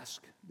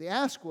ask. The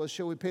ask was,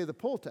 shall we pay the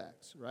poll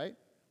tax, right?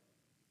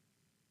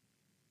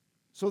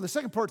 So the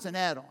second part's an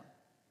add-on.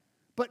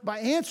 But by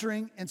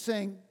answering and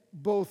saying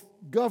both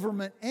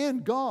government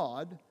and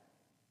God,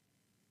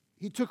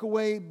 he took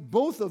away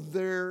both of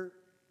their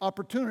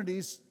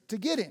opportunities to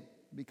get him.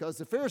 Because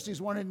the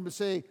Pharisees wanted him to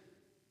say,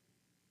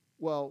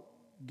 well,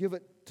 give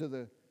it to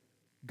the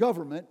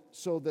government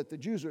so that the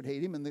Jews would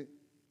hate him, and the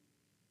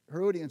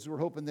Herodians were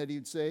hoping that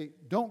he'd say,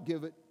 don't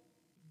give it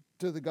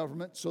to the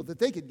government so that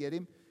they could get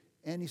him.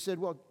 And he said,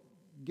 well,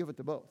 give it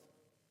to both.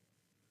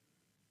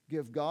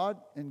 Give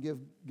God and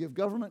give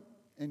government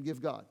and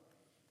give God.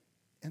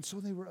 And so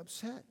they were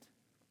upset.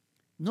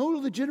 No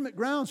legitimate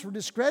grounds for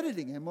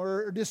discrediting him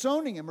or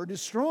disowning him or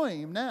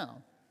destroying him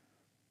now.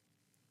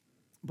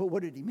 But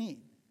what did he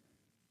mean?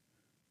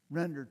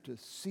 Render to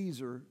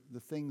Caesar the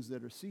things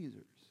that are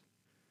Caesar's.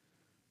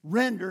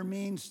 Render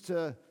means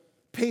to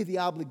pay the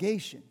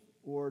obligation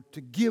or to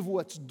give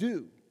what's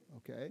due,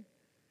 okay?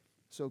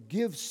 So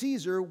give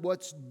Caesar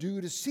what's due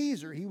to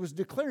Caesar. He was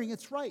declaring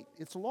it's right,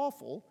 it's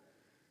lawful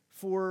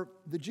for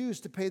the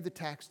Jews to pay the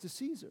tax to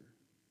Caesar,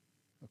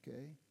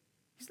 okay?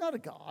 He's not a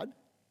god,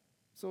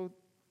 so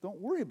don't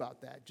worry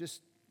about that.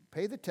 Just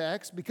pay the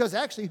tax, because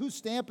actually who's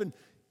stamping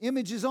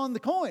images on the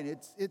coin?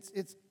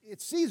 It's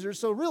Caesar,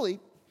 so really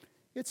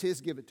it's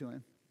his, give it to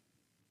him.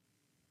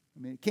 I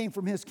mean, it came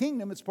from his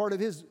kingdom, it's part of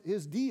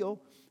his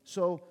deal,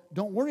 so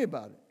don't worry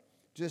about it.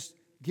 Just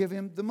give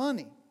him the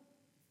money.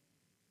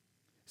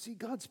 See,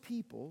 God's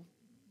people,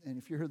 and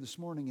if you're here this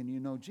morning and you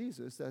know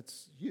Jesus,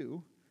 that's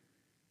you,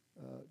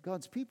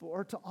 God's people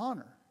are to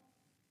honor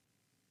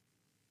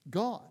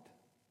God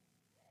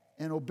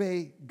and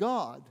obey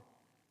God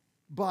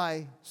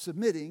by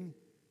submitting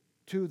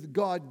to the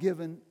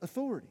God-given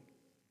authority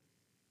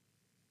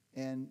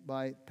and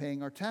by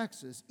paying our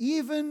taxes,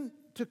 even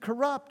to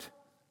corrupt,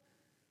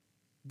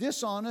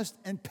 dishonest,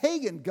 and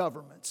pagan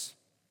governments,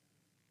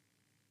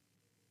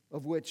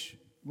 of which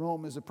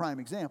Rome is a prime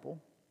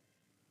example,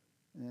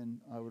 and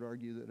I would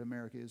argue that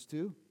America is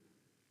too.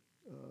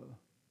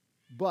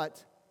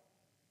 But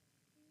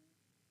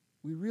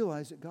we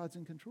realize that God's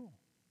in control.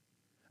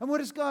 And what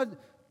has God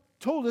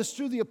told us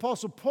through the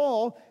Apostle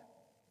Paul,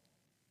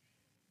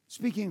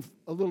 speaking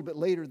a little bit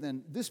later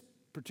than this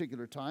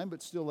particular time,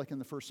 but still like in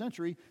the first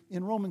century,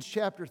 in Romans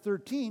chapter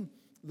 13,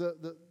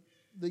 the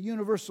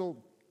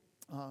universal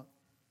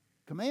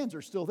commands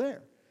are still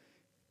there.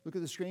 Look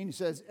at the screen. He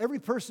says, every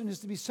person is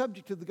to be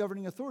subject to the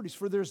governing authorities,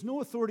 for there is no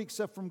authority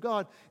except from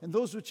God, and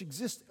those which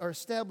exist are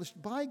established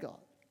by God.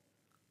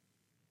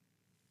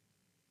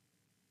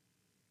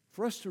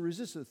 For us to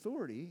resist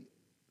authority,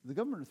 the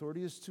government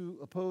authority, is to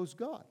oppose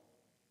God.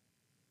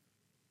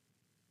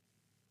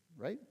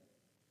 Right?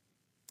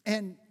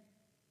 And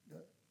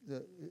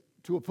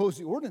to oppose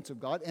the ordinance of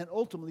God, and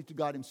ultimately to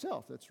God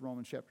himself. That's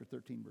Romans chapter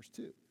 13, verse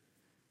 2.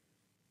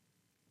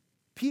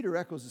 Peter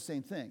echoes the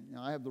same thing.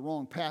 Now, I have the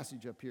wrong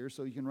passage up here,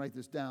 so you can write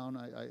this down.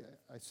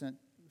 I sent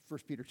 1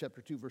 Peter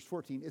chapter 2, verse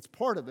 14. It's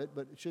part of it,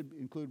 but it should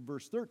include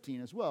verse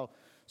 13 as well.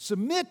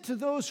 Submit to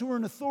those who are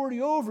in authority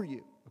over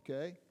you,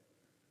 okay?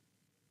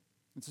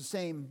 It's the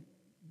same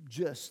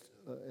gist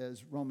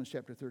as Romans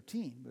chapter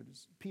 13, but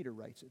as Peter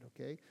writes it,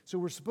 okay? So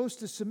we're supposed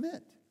to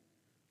submit.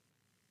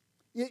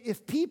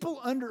 If people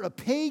under a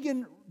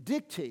pagan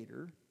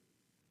dictator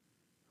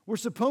were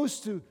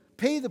supposed to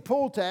pay the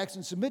poll tax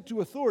and submit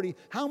to authority,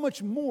 how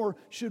much more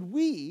should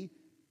we,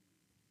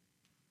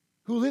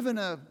 who live in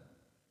a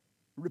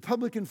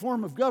Republican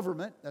form of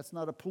government — that's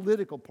not a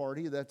political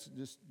party, that's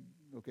just,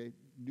 okay,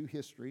 new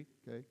history,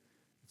 okay?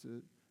 It's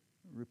a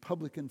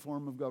Republican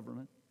form of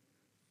government.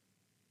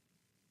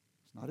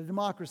 It's not a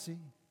democracy,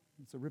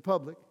 it's a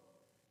republic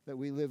that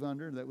we live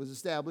under, that was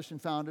established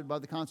and founded by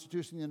the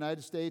Constitution of the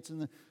United States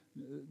and the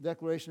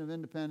Declaration of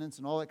Independence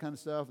and all that kind of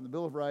stuff, and the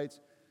Bill of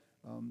Rights.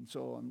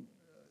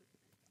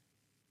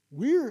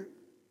 We're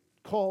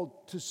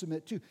called to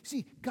submit to.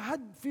 See,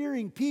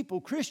 God-fearing people,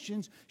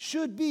 Christians,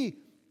 should be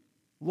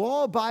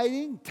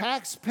law-abiding,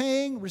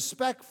 tax-paying,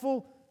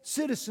 respectful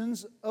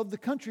citizens of the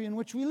country in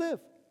which we live.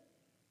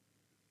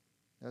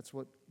 That's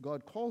what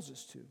God calls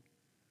us to.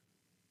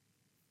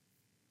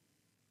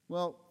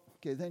 Well,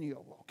 okay, then you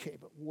go, well, okay,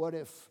 but what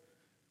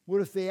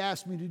if they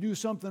ask me to do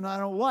something I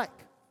don't like?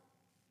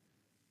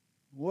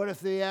 What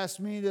if they ask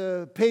me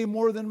to pay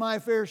more than my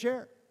fair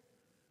share?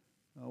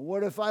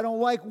 What if I don't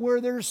like where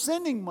they're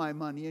sending my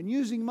money and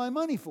using my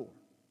money for,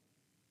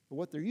 or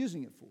what they're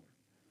using it for?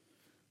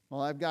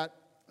 Well, I've got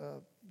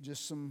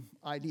just some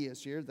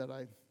ideas here that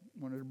I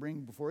wanted to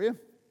bring before you.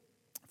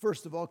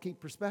 First of all, keep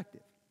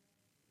perspective.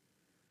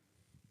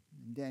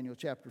 In Daniel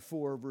chapter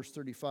 4, verse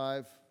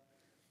 35,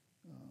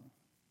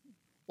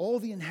 all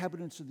the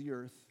inhabitants of the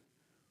earth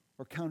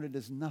are counted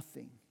as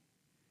nothing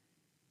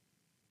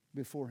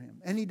before him.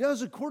 And he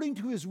does according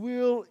to his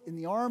will in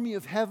the army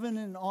of heaven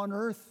and on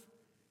earth.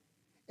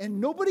 And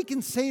nobody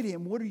can say to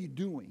him, what are you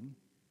doing?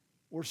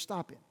 Or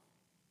stop him.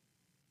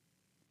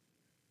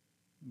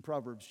 In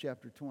Proverbs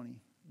chapter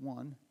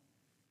 21,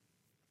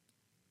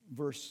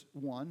 verse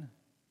 1,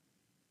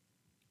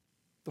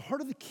 the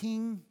heart of the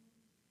king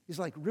is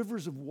like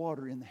rivers of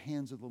water in the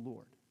hands of the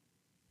Lord,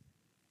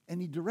 and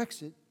he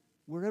directs it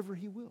wherever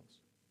he wills.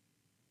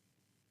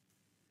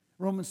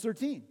 Romans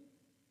 13,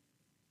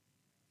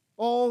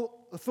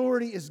 all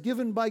authority is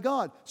given by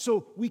God.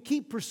 So we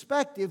keep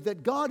perspective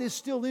that God is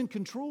still in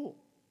control.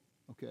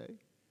 Okay?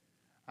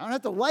 I don't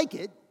have to like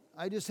it.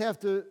 I just have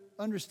to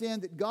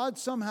understand that God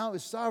somehow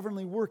is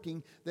sovereignly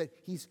working, that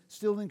he's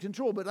still in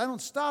control. But I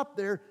don't stop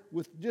there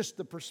with just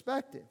the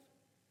perspective.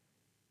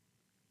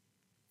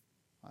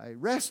 I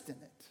rest in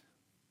it.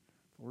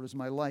 The Lord is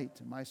my light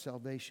and my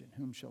salvation.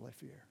 Whom shall I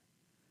fear?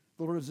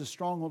 The Lord is the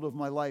stronghold of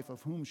my life.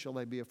 Of whom shall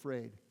I be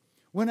afraid?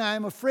 When I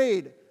am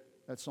afraid,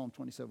 that's Psalm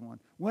 27:1.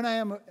 When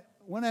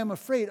I am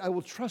afraid, I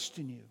will trust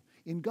in you.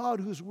 In God,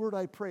 whose word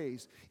I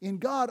praise. In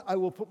God, I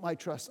will put my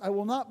trust. I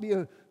will not be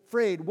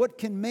afraid. What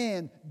can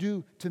man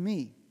do to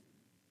me?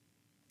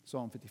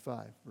 Psalm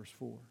 55, verse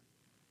 4.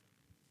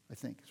 I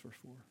think it's verse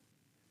 4.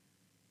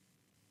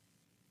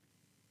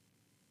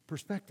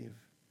 Perspective.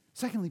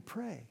 Secondly,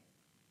 pray.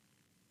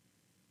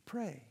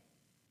 Pray.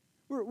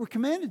 We're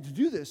commanded to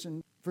do this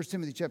in 1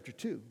 Timothy chapter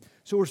 2.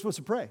 So we're supposed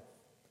to pray.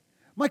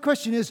 My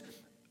question is,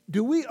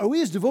 are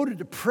we as devoted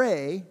to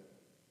pray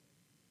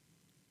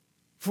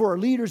for our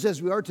leaders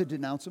as we are to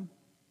denounce them?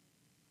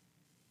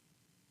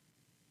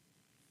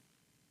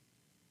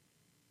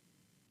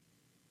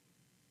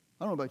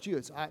 I don't know about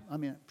you.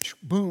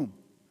 Boom.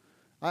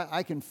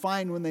 I can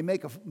find when they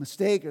make a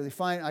mistake or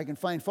I can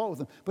find fault with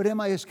them. But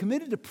am I as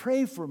committed to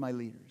pray for my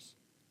leaders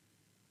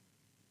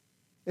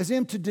as I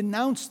am to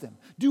denounce them?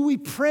 Do we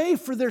pray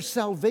for their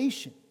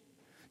salvation?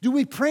 Do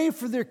we pray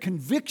for their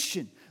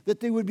conviction,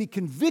 that they would be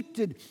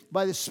convicted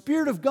by the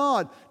Spirit of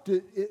God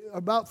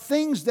about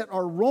things that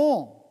are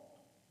wrong,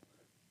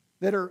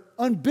 that are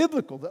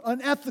unbiblical, that are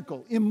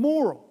unethical,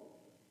 immoral?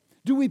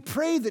 Do we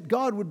pray that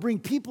God would bring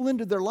people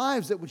into their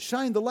lives that would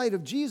shine the light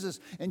of Jesus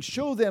and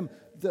show them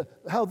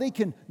how they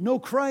can know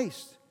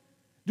Christ?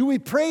 Do we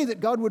pray that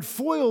God would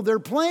foil their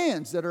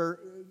plans that are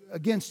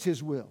against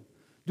His will?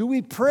 Do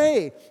we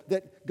pray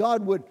that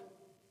God would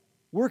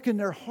work in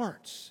their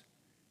hearts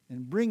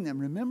and bring them?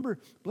 Remember,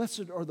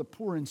 blessed are the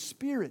poor in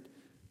spirit.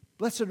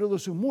 Blessed are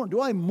those who mourn.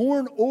 Do I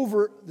mourn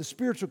over the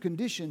spiritual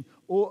condition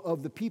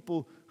of the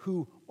people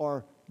who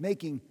are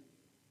making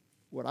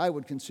what I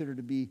would consider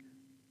to be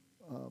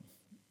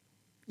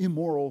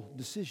immoral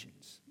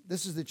decisions?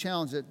 This is the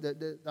challenge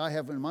that I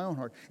have in my own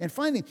heart. And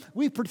finally,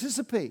 we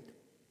participate.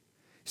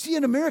 See,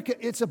 in America,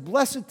 it's a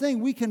blessed thing.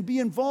 We can be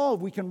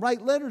involved. We can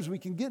write letters. We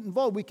can get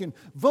involved. We can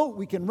vote.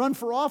 We can run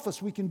for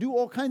office. We can do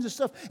all kinds of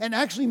stuff and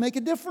actually make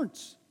a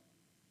difference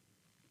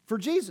for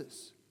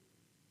Jesus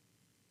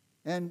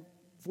and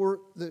for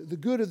the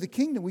good of the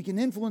kingdom. We can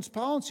influence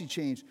policy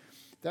change.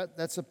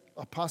 That's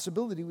a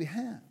possibility we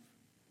have.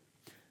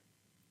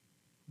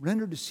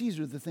 Render to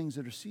Caesar the things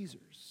that are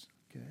Caesar's.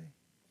 Okay?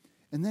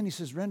 And then he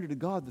says, render to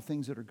God the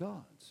things that are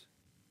God's.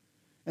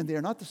 And they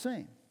are not the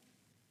same.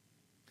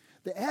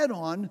 The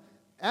add-on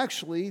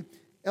actually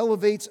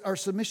elevates our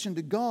submission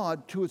to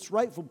God to its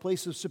rightful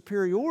place of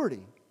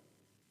superiority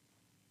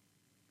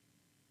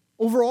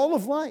over all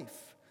of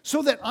life.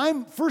 So that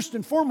I'm, first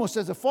and foremost,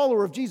 as a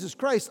follower of Jesus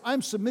Christ,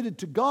 I'm submitted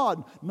to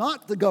God,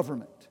 not the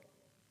government.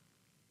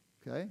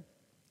 Okay?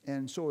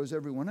 And so is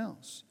everyone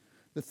else.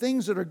 The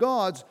things that are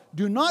God's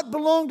do not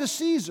belong to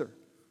Caesar.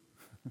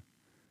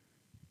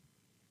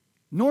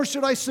 Nor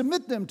should I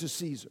submit them to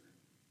Caesar.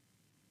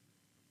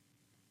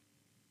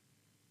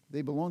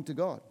 They belong to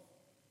God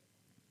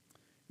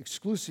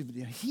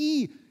exclusively.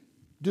 He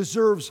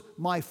deserves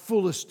my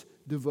fullest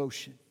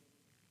devotion.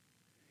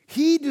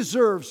 He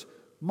deserves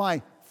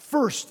my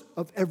first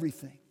of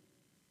everything.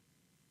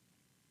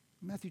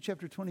 Matthew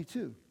chapter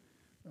 22,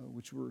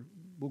 which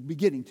we'll be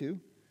getting to.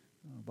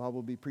 Bob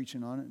will be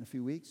preaching on it in a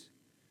few weeks.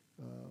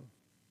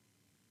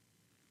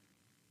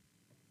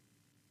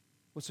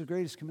 What's the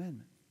greatest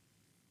commandment?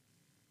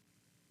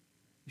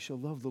 You shall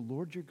love the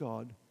Lord your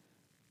God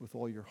with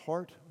all your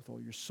heart, with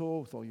all your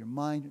soul, with all your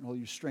mind, and all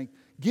your strength.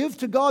 Give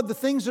to God the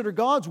things that are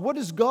God's. What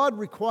does God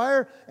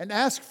require and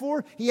ask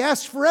for? He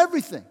asks for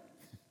everything.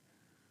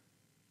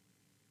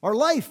 Our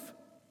life.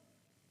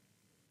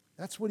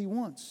 That's what He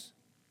wants.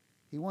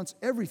 He wants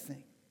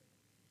everything.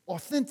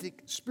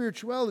 Authentic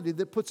spirituality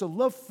that puts a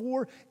love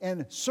for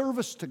and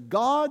service to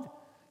God,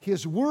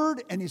 His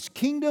Word, and His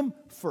kingdom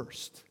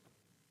first.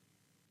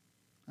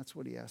 That's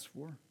what He asks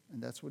for,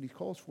 and that's what He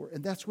calls for,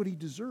 and that's what He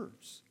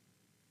deserves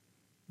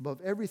above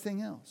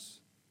everything else.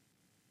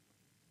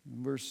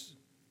 In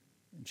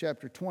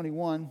chapter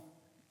 21,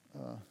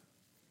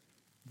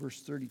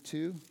 verse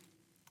 32, it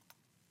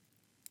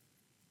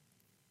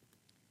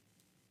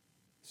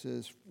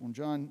says, when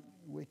John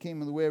came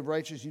in the way of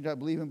righteousness, you did not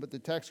believe him, but the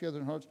tax gatherers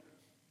and hearts.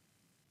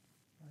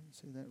 I didn't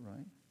say that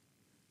right.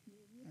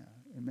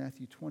 Yeah, in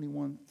Matthew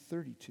 21,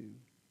 32.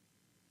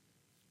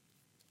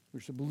 We're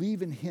to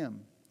believe in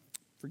Him.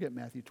 Forget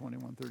Matthew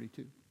 21,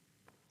 32.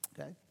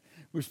 Okay?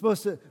 We're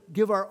supposed to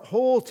give our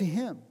whole to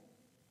Him.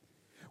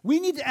 We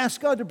need to ask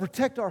God to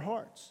protect our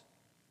hearts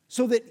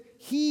so that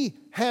He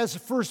has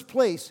first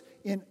place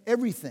in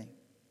everything.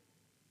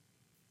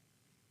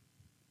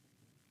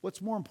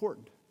 What's more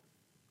important?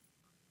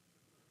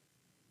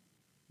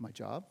 My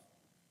job?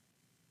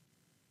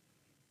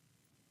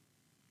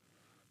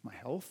 My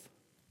health?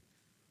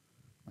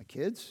 My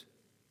kids?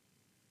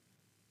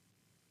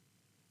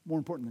 More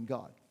important than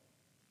God?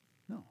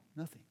 No,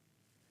 nothing.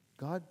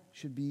 God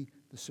should be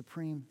the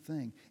supreme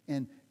thing.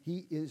 And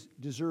He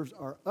deserves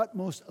our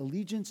utmost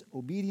allegiance,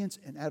 obedience,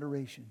 and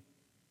adoration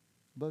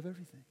above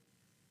everything.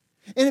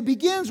 And it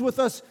begins with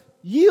us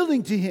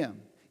yielding to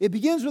Him. It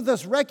begins with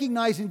us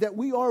recognizing that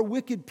we are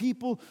wicked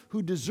people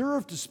who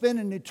deserve to spend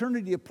an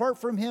eternity apart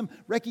from Him,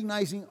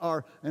 recognizing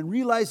and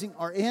realizing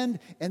our end,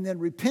 and then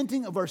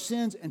repenting of our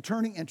sins and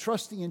turning and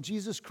trusting in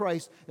Jesus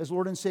Christ as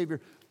Lord and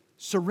Savior,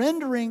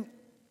 surrendering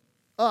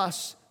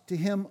us to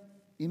Him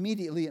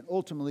immediately and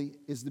ultimately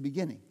is the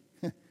beginning.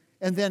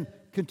 And then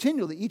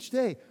continually, each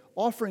day,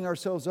 offering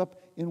ourselves up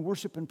in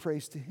worship and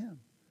praise to Him.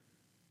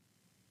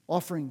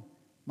 Offering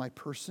my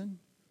person,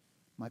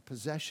 my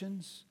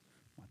possessions,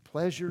 my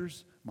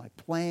pleasures, my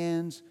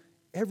plans,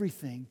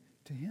 everything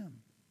to Him.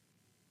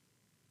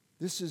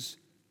 This is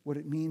what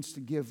it means to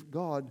give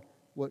God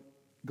what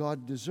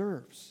God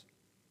deserves.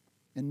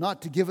 And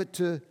not to give it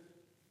to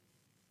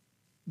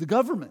the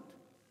government.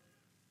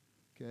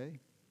 Okay?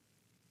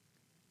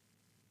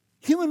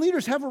 Human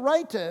leaders have a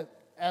right to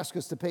ask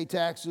us to pay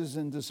taxes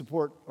and to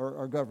support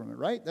our government,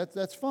 right?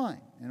 That's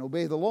fine, and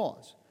obey the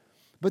laws.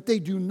 But they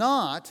do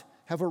not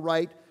have a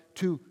right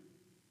to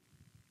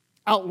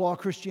outlaw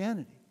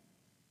Christianity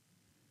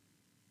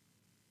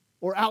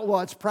or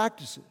outlaw its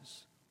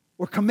practices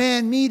or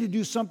command me to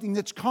do something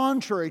that's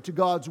contrary to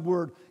God's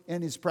word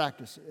and His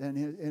practice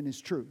and His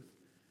truth.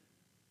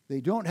 They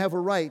don't have a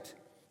right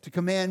to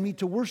command me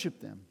to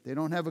worship them. They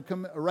don't have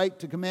a right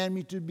to command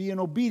me to be in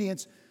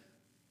obedience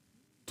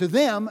to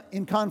them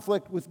in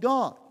conflict with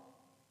God.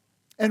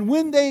 And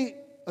when they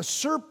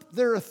usurp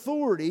their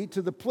authority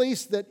to the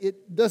place that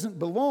it doesn't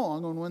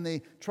belong, and when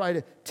they try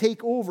to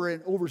take over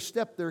and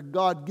overstep their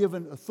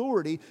God-given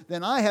authority,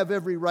 then I have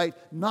every right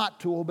not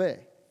to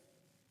obey,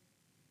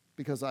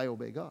 because I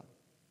obey God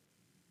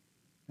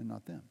and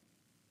not them.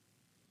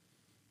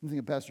 I'm thinking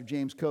of Pastor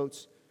James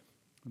Coates,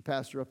 a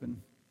pastor up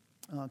in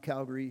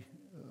Calgary,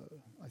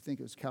 I think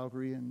it was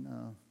Calgary in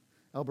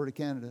Alberta,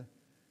 Canada,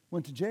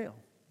 went to jail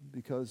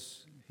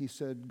because he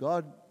said,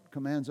 God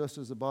commands us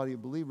as a body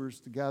of believers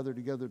to gather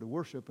together to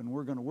worship, and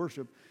we're going to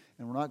worship,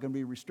 and we're not going to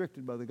be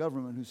restricted by the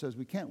government who says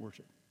we can't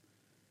worship.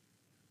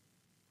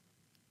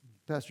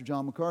 Pastor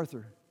John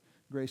MacArthur,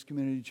 Grace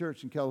Community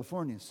Church in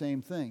California,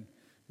 same thing.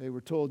 They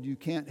were told you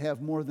can't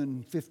have more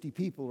than 50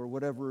 people or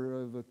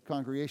whatever of a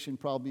congregation,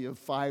 probably of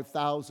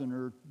 5,000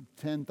 or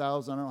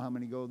 10,000. I don't know how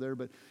many go there,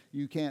 but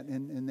you can't.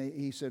 And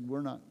he said,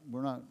 we're not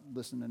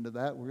listening to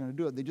that. We're going to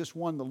do it. They just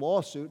won the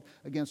lawsuit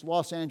against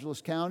Los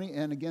Angeles County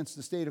and against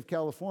the state of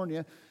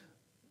California,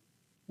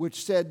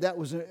 which said that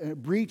was a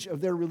breach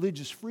of their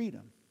religious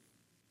freedom.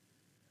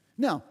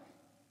 Now,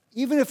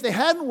 even if they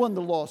hadn't won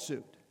the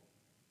lawsuit,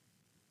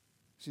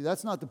 see,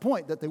 that's not the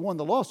point that they won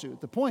the lawsuit.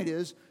 The point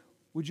is,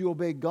 would you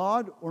obey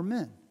God or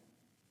men?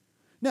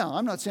 Now,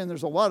 I'm not saying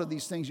there's a lot of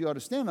these things you ought to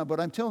stand on, but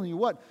I'm telling you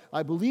what,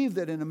 I believe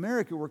that in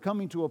America we're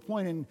coming to a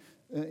point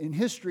in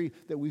history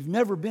that we've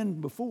never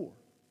been before.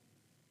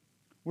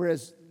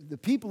 Whereas the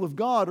people of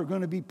God are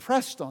going to be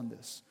pressed on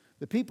this.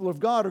 The people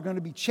of God are going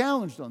to be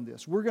challenged on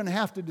this. We're going to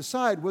have to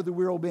decide whether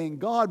we're obeying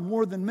God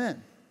more than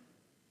men.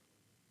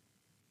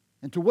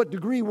 And to what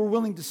degree we're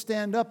willing to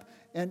stand up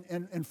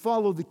and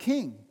follow the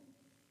King.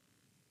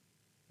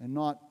 And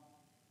not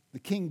the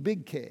King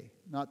big K,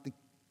 not the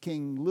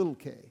King little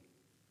k.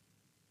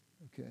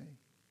 Okay?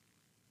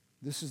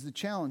 This is the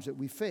challenge that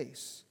we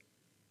face.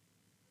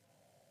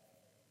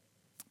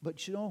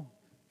 But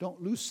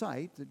don't lose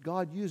sight that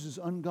God uses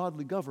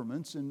ungodly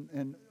governments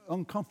and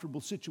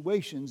uncomfortable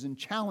situations and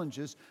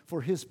challenges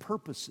for His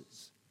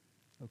purposes.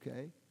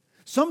 Okay?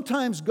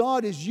 Sometimes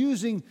God is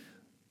using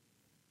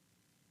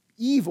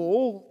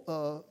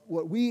evil,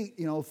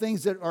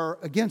 things that are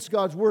against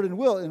God's word and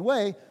will and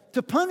way,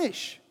 to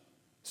punish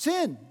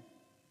sin.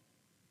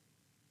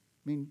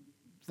 I mean,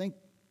 think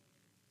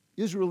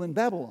Israel in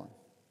Babylon.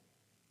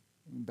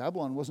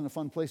 Babylon wasn't a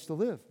fun place to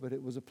live, but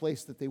it was a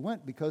place that they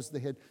went because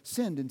they had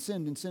sinned and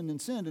sinned and sinned and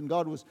sinned, and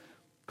God was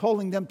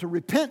calling them to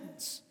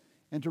repentance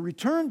and to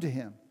return to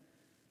Him.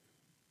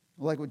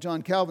 Like what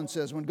John Calvin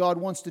says, when God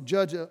wants to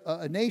judge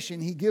a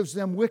nation, He gives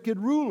them wicked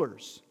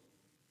rulers.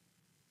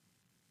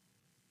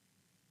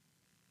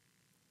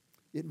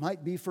 It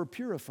might be for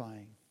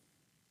purifying.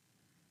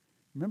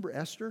 Remember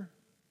Esther?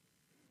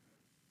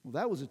 Well,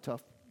 that was a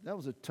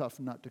tough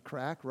nut to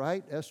crack,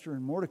 right? Esther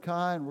and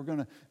Mordecai, and we're going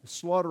to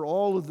slaughter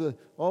all of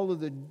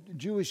the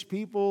Jewish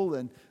people,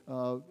 and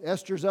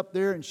Esther's up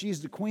there, and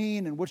she's the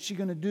queen, and what's she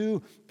going to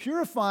do?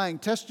 Purifying,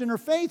 testing her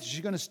faith. Is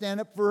she going to stand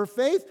up for her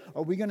faith?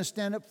 Are we going to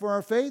stand up for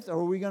our faith, or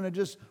are we going to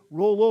just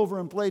roll over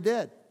and play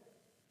dead?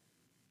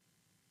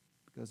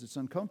 Because it's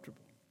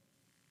uncomfortable.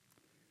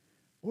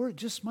 Or it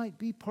just might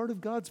be part of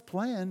God's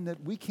plan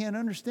that we can't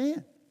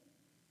understand.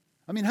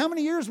 I mean, how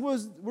many years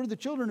were the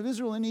children of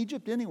Israel in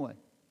Egypt anyway?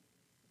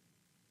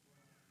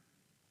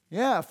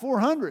 Yeah,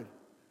 400.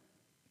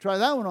 Try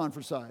that one on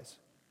for size.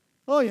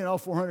 Oh,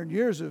 400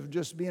 years of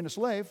just being a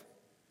slave.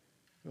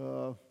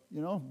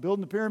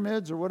 Building the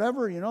pyramids or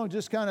whatever,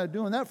 just kind of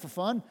doing that for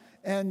fun.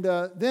 And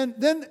then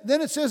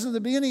it says in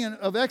the beginning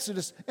of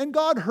Exodus, and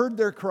God heard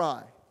their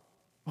cry.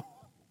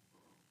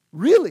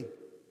 Really?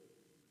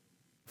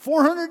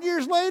 400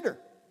 years later.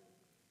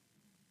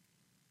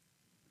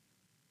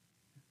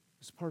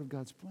 It's part of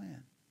God's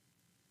plan.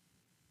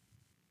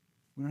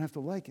 We don't have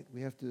to like it.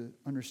 We have to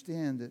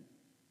understand that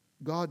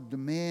God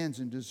demands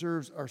and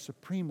deserves our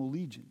supreme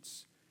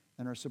allegiance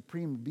and our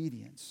supreme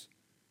obedience.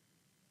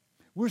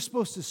 We're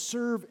supposed to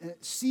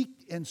seek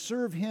and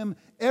serve Him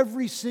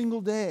every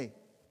single day.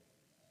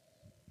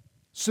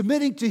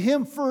 Submitting to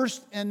Him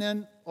first, and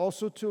then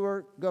also to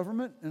our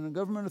government and the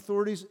government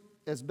authorities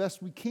as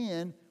best we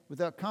can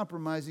without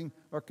compromising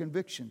our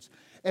convictions.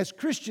 As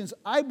Christians,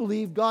 I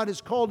believe God has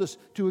called us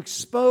to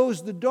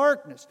expose the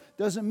darkness.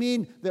 Doesn't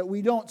mean that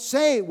we don't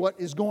say what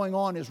is going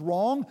on is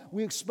wrong.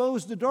 We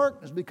expose the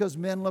darkness because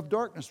men love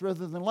darkness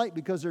rather than light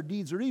because their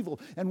deeds are evil.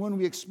 And when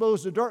we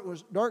expose the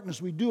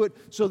darkness, we do it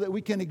so that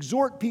we can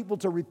exhort people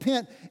to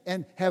repent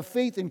and have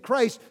faith in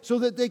Christ so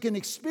that they can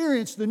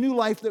experience the new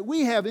life that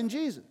we have in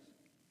Jesus.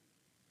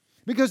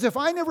 Because if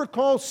I never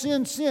call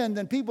sin, sin,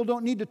 then people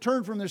don't need to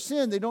turn from their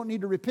sin. They don't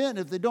need to repent.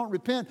 If they don't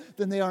repent,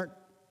 then they aren't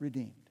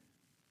redeemed.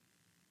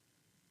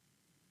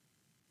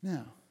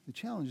 Now, the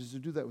challenge is to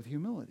do that with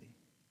humility.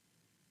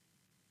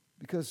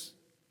 Because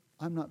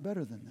I'm not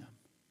better than them.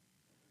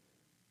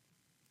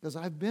 Because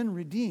I've been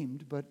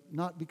redeemed, but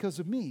not because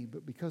of me,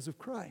 but because of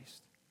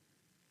Christ.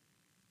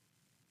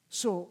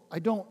 So I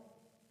don't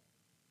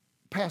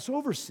pass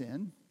over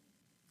sin,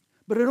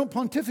 but I don't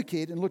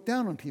pontificate and look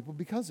down on people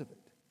because of it.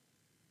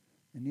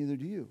 And neither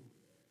do you.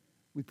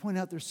 We point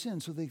out their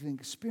sins so they can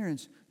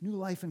experience new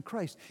life in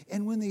Christ.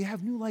 And when they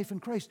have new life in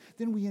Christ,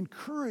 then we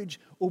encourage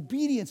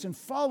obedience and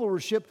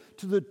followership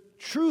to the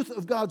truth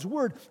of God's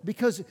Word,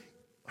 because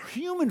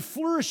human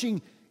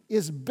flourishing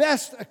is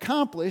best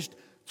accomplished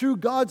through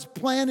God's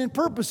plan and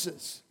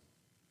purposes.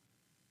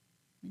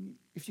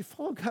 If you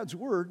follow God's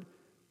Word,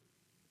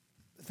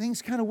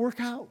 things kind of work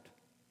out.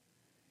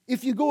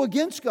 If you go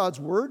against God's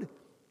Word,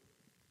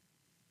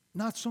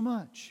 not so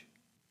much.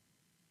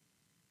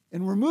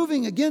 And we're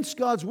moving against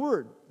God's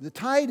Word. The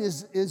tide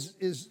is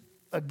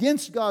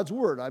against God's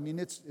Word. I mean,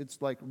 it's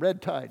like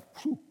red tide.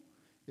 Whew.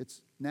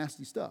 It's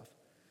nasty stuff.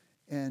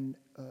 And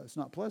it's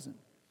not pleasant.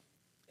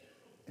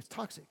 It's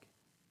toxic.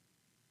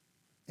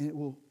 And it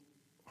will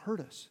hurt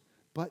us.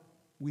 But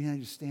we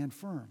need to stand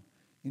firm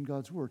in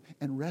God's Word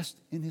and rest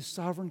in His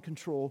sovereign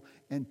control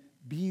and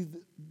be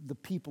the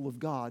people of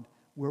God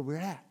where we're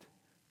at.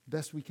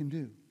 Best we can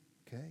do.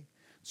 Okay?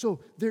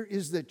 So there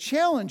is the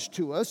challenge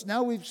to us.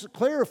 Now we've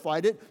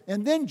clarified it.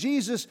 And then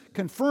Jesus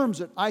confirms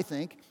it, I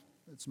think.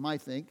 That's my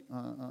think,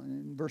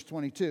 in verse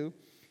 22.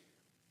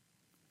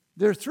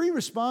 There are three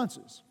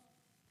responses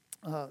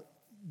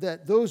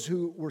that those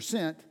who were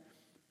sent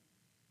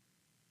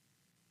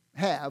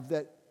have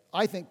that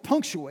I think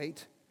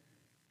punctuate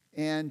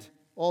and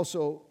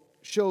also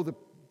show the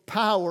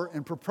power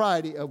and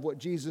propriety of what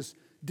Jesus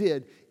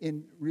did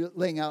in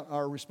laying out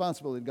our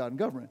responsibility to God and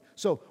government.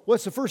 So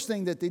what's the first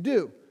thing that they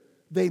do?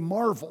 They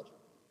marvel.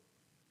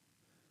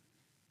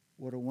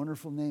 What a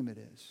wonderful name it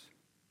is.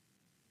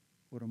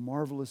 What a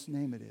marvelous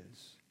name it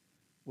is.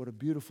 What a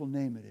beautiful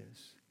name it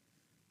is.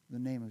 The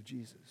name of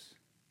Jesus.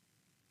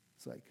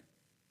 It's like,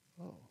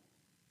 oh.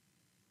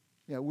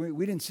 Yeah,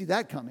 we didn't see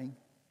that coming.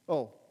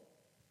 Oh,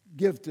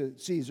 give to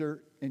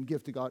Caesar and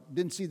give to God.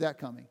 Didn't see that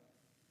coming.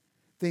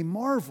 They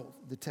marveled,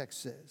 the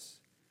text says.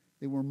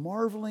 They were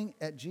marveling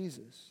at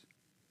Jesus.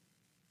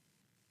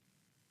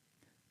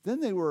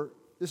 Then they were,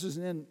 this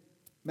isn't in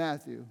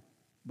Matthew,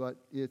 but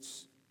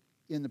it's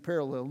in the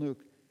parallel Luke,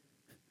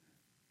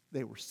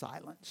 they were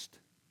silenced.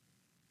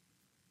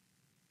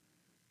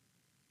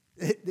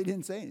 They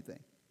didn't say anything.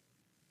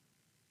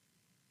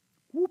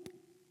 Whoop.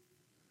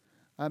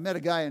 I met a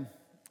guy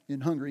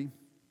in Hungary.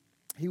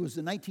 He was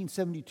the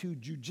 1972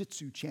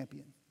 jiu-jitsu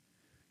champion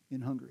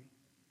in Hungary.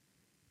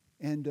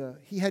 And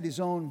he had his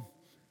own,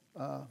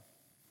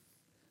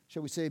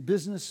 shall we say,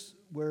 business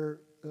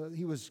where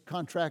he was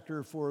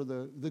contractor for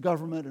the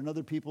government and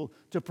other people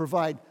to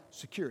provide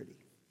security.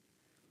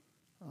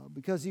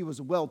 Because he was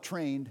a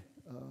well-trained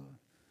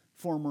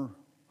former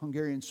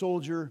Hungarian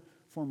soldier,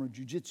 former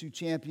jiu-jitsu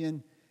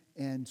champion,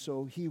 and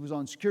so he was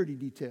on security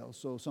detail.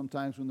 So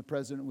sometimes when the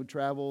president would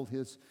travel,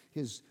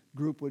 his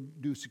group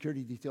would do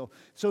security detail.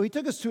 So he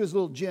took us to his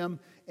little gym,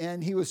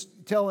 and he was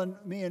telling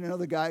me and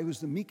another guy who's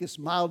the meekest,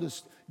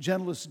 mildest,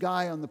 gentlest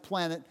guy on the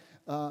planet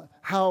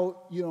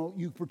how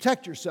you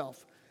protect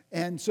yourself.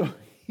 And so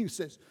he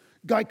says,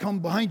 "Guy come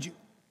behind you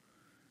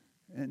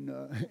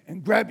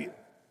and grab you."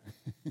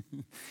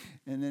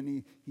 And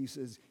then he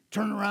says,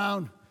 "Turn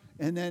around."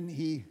 And then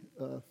he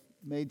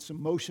made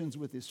some motions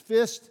with his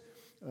fist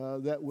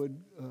that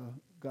would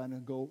kind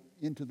of go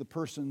into the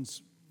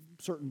person's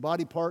certain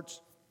body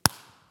parts.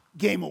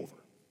 Game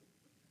over.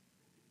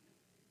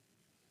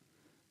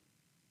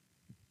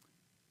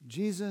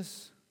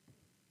 Jesus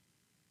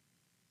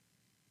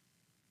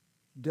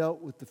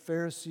dealt with the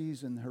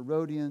Pharisees and the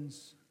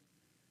Herodians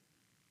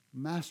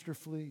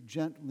masterfully,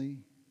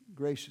 gently,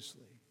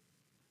 graciously.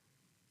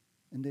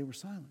 And they were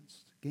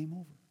silenced. Game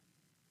over.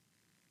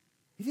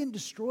 He didn't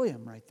destroy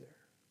them right there,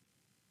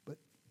 but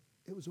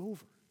it was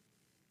over.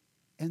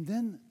 And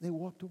then they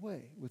walked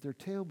away with their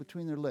tail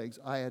between their legs.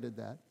 I added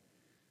that.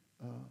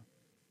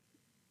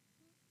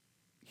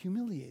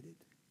 Humiliated.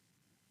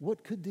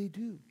 What could they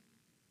do?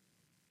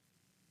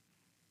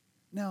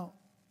 Now,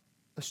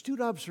 astute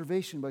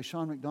observation by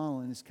Sean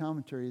McDonald in his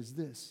commentary is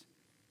this.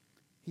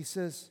 He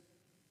says,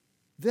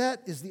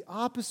 that is the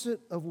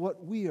opposite of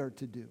what we are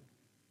to do.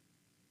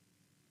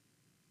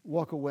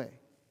 Walk away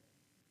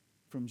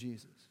from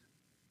Jesus.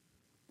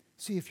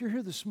 See, if you're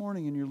here this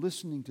morning and you're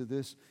listening to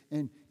this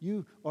and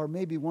you are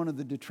maybe one of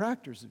the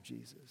detractors of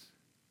Jesus,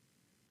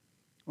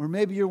 or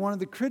maybe you're one of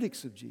the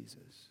critics of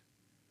Jesus,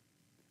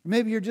 or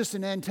maybe you're just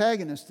an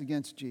antagonist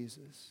against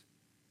Jesus,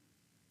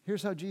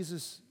 here's how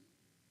Jesus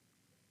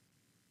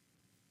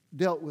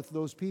dealt with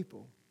those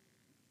people.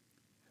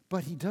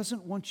 But He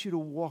doesn't want you to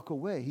walk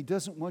away. He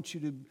doesn't want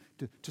you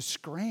to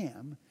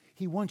scram.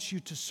 He wants you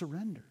to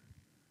surrender.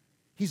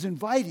 He's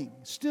inviting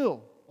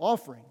still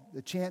offering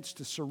the chance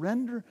to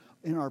surrender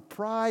in our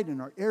pride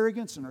and our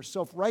arrogance and our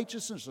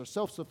self-righteousness, our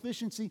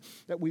self-sufficiency,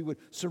 that we would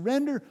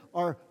surrender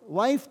our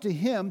life to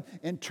Him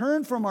and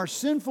turn from our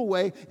sinful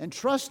way and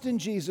trust in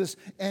Jesus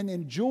and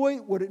enjoy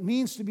what it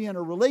means to be in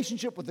a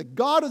relationship with the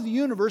God of the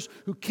universe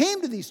who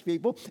came to these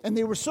people, and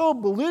they were so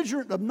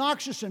belligerent,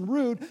 obnoxious, and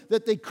rude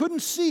that they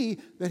couldn't see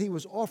that He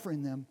was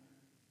offering them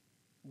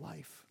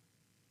life,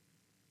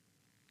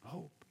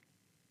 hope,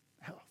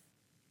 health.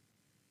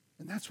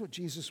 And that's what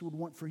Jesus would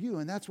want for you,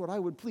 and that's what I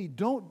would plead.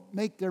 Don't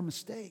make their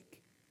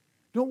mistake.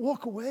 Don't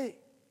walk away.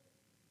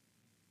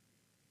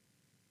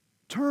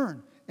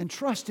 Turn and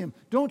trust Him.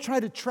 Don't try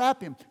to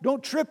trap Him.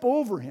 Don't trip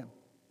over Him.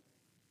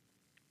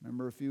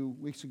 Remember a few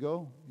weeks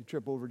ago, you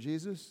trip over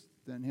Jesus,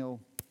 then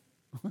He'll,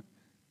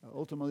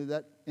 ultimately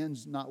that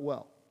ends not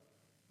well,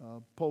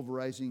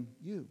 pulverizing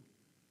you.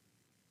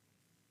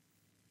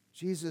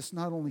 Jesus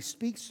not only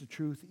speaks the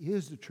truth, He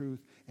is the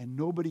truth, and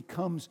nobody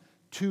comes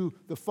to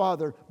the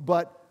Father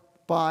but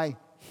by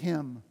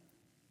Him,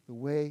 the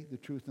way, the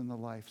truth, and the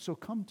life. So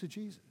come to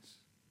Jesus.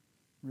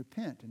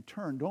 Repent and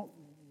turn. Don't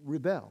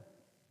rebel.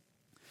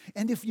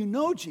 And if you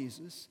know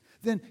Jesus,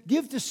 then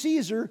give to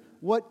Caesar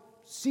what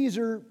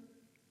Caesar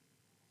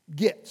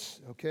gets,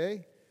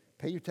 okay?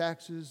 Pay your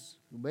taxes,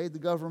 obey the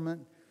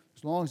government,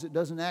 as long as it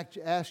doesn't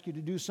ask you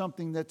to do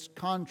something that's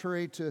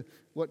contrary to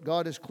what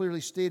God has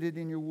clearly stated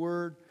in your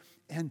word.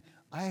 And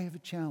I have a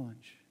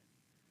challenge.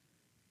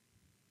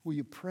 Will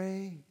you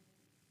pray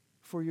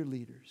for your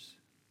leaders?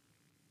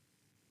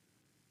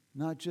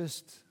 Not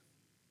just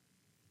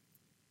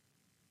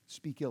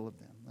speak ill of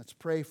them. Let's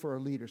pray for our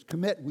leaders.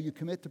 Will you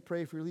commit to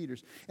pray for your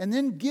leaders? And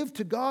then give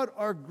to God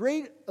our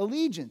great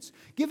allegiance.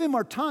 Give Him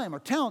our time, our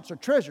talents, our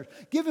treasures.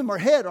 Give Him our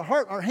head, our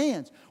heart, our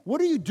hands. What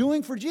are you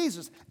doing for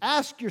Jesus?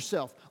 Ask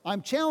yourself.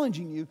 I'm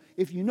challenging you.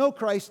 If you know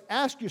Christ,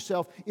 ask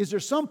yourself, is there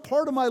some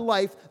part of my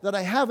life that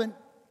I haven't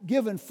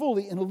given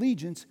fully in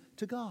allegiance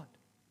to God?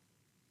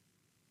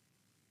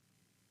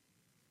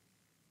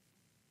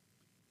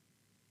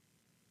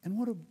 And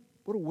what a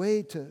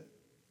way to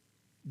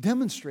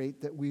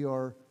demonstrate that we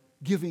are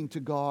giving to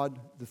God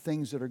the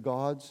things that are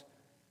God's,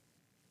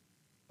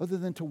 other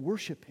than to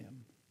worship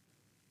Him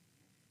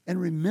and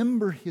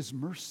remember His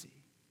mercy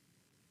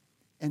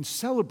and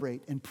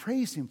celebrate and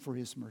praise Him for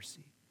His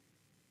mercy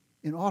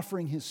in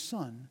offering His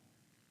Son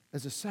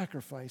as a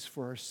sacrifice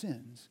for our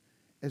sins,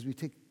 as we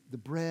take the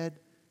bread,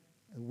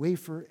 the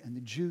wafer, and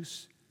the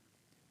juice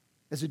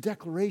as a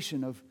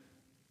declaration of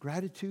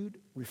gratitude,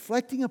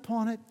 reflecting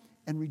upon it,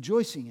 and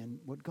rejoicing in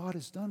what God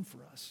has done for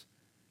us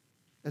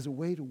as a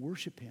way to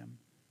worship Him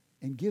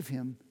and give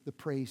Him the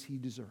praise He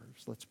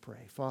deserves. Let's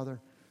pray.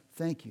 Father,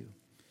 thank You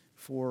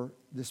for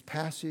this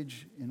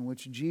passage in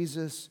which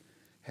Jesus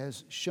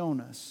has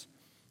shown us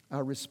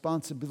our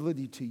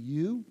responsibility to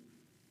You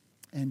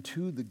and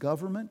to the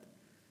government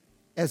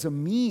as a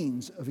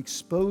means of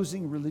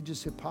exposing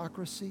religious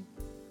hypocrisy,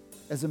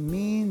 as a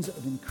means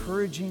of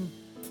encouraging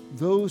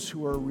those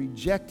who are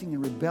rejecting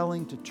and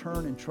rebelling to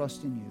turn and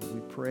trust in You.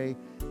 We pray,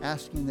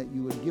 asking that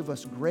You would give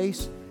us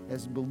grace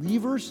as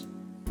believers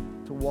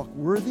to walk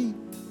worthy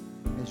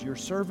as Your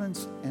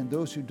servants, and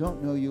those who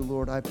don't know You,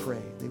 Lord, I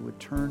pray they would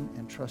turn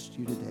and trust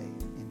You today.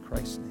 In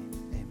Christ's name.